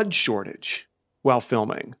blood shortage while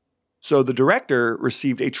filming. So the director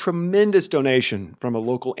received a tremendous donation from a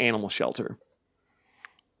local animal shelter.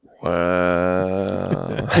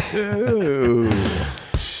 Wow.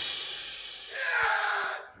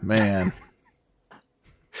 Man.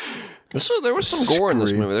 There was some gore in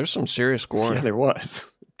this movie. There's some serious gore. Yeah, there was.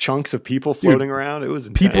 Chunks of people floating around. It was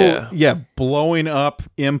intense. People, blowing up,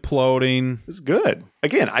 imploding. It was good.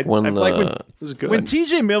 Again, it was good. When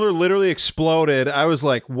TJ Miller literally exploded, I was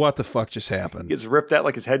like, what the fuck just happened? He gets ripped out,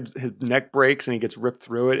 like his neck breaks and he gets ripped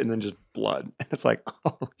through it and then just blood. It's like,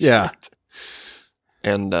 oh, yeah. shit.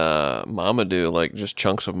 And Mamoudou, like just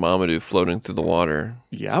chunks of Mamoudou floating through the water.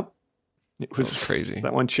 Yep. It was crazy.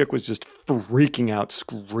 That one chick was just freaking out,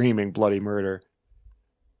 screaming bloody murder.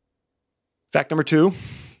 Fact number 2.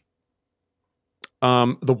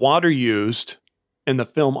 The water used in the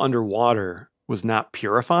film Underwater was not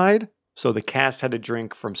purified, so the cast had to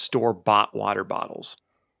drink from store-bought water bottles.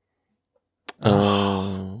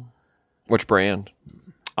 Which brand?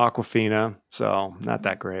 Aquafina, so not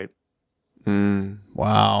that great.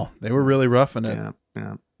 Wow. They were really roughing it.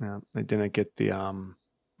 Yeah. They didn't get the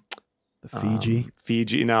Fiji.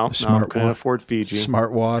 Fiji, no, couldn't afford Fiji.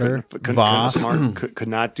 Smart water. Voss. Could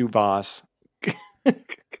not do Voss.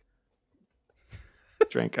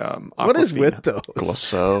 Drink Aquafina. What is with those?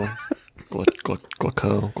 Glasso.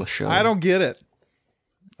 Glasso. I don't get it.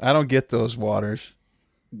 I don't get those waters.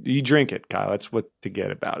 You drink it, Kyle. That's what to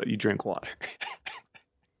get about it. You drink water.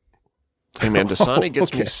 Hey man, Dasani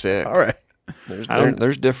gets me sick. All right.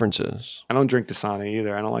 There's differences. I don't drink Dasani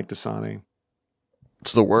either. I don't like Dasani.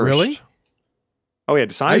 It's the worst. Really? Oh yeah,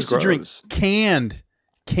 Dasani's I used to gross. drink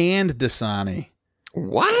canned Dasani.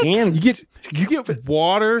 What? You get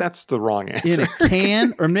water That's the wrong in answer. a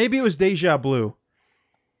can, or maybe it was Deja Blue.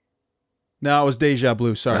 No, it was Deja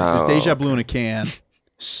Blue. Sorry, it was Deja Blue in a can.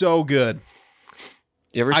 So good.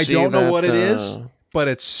 You ever I see don't know that, what it is, but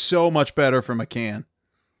it's so much better from a can.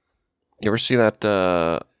 You ever see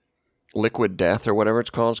that Liquid Death or whatever it's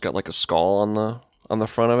called? It's got like a skull on the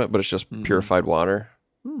front of it, but it's just purified water.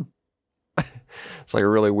 It's like a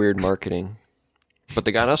really weird marketing. But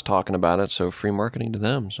they got us talking about it, so free marketing to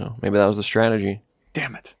them. So maybe that was the strategy.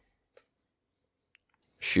 Damn it.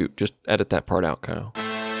 Shoot, just edit that part out, Kyle.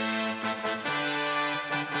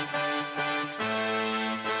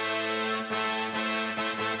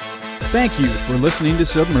 Thank you for listening to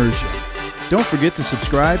Submersion. Don't forget to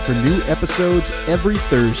subscribe for new episodes every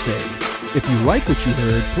Thursday. if you like what you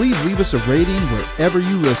heard, please leave us a rating wherever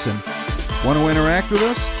you listen. Want to interact with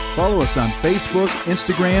us? Follow us on Facebook,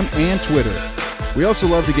 Instagram, and Twitter. We also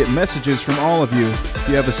love to get messages from all of you. If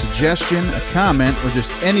you have a suggestion, a comment, or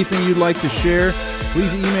just anything you'd like to share,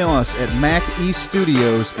 please email us at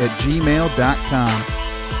macestudios@gmail.com.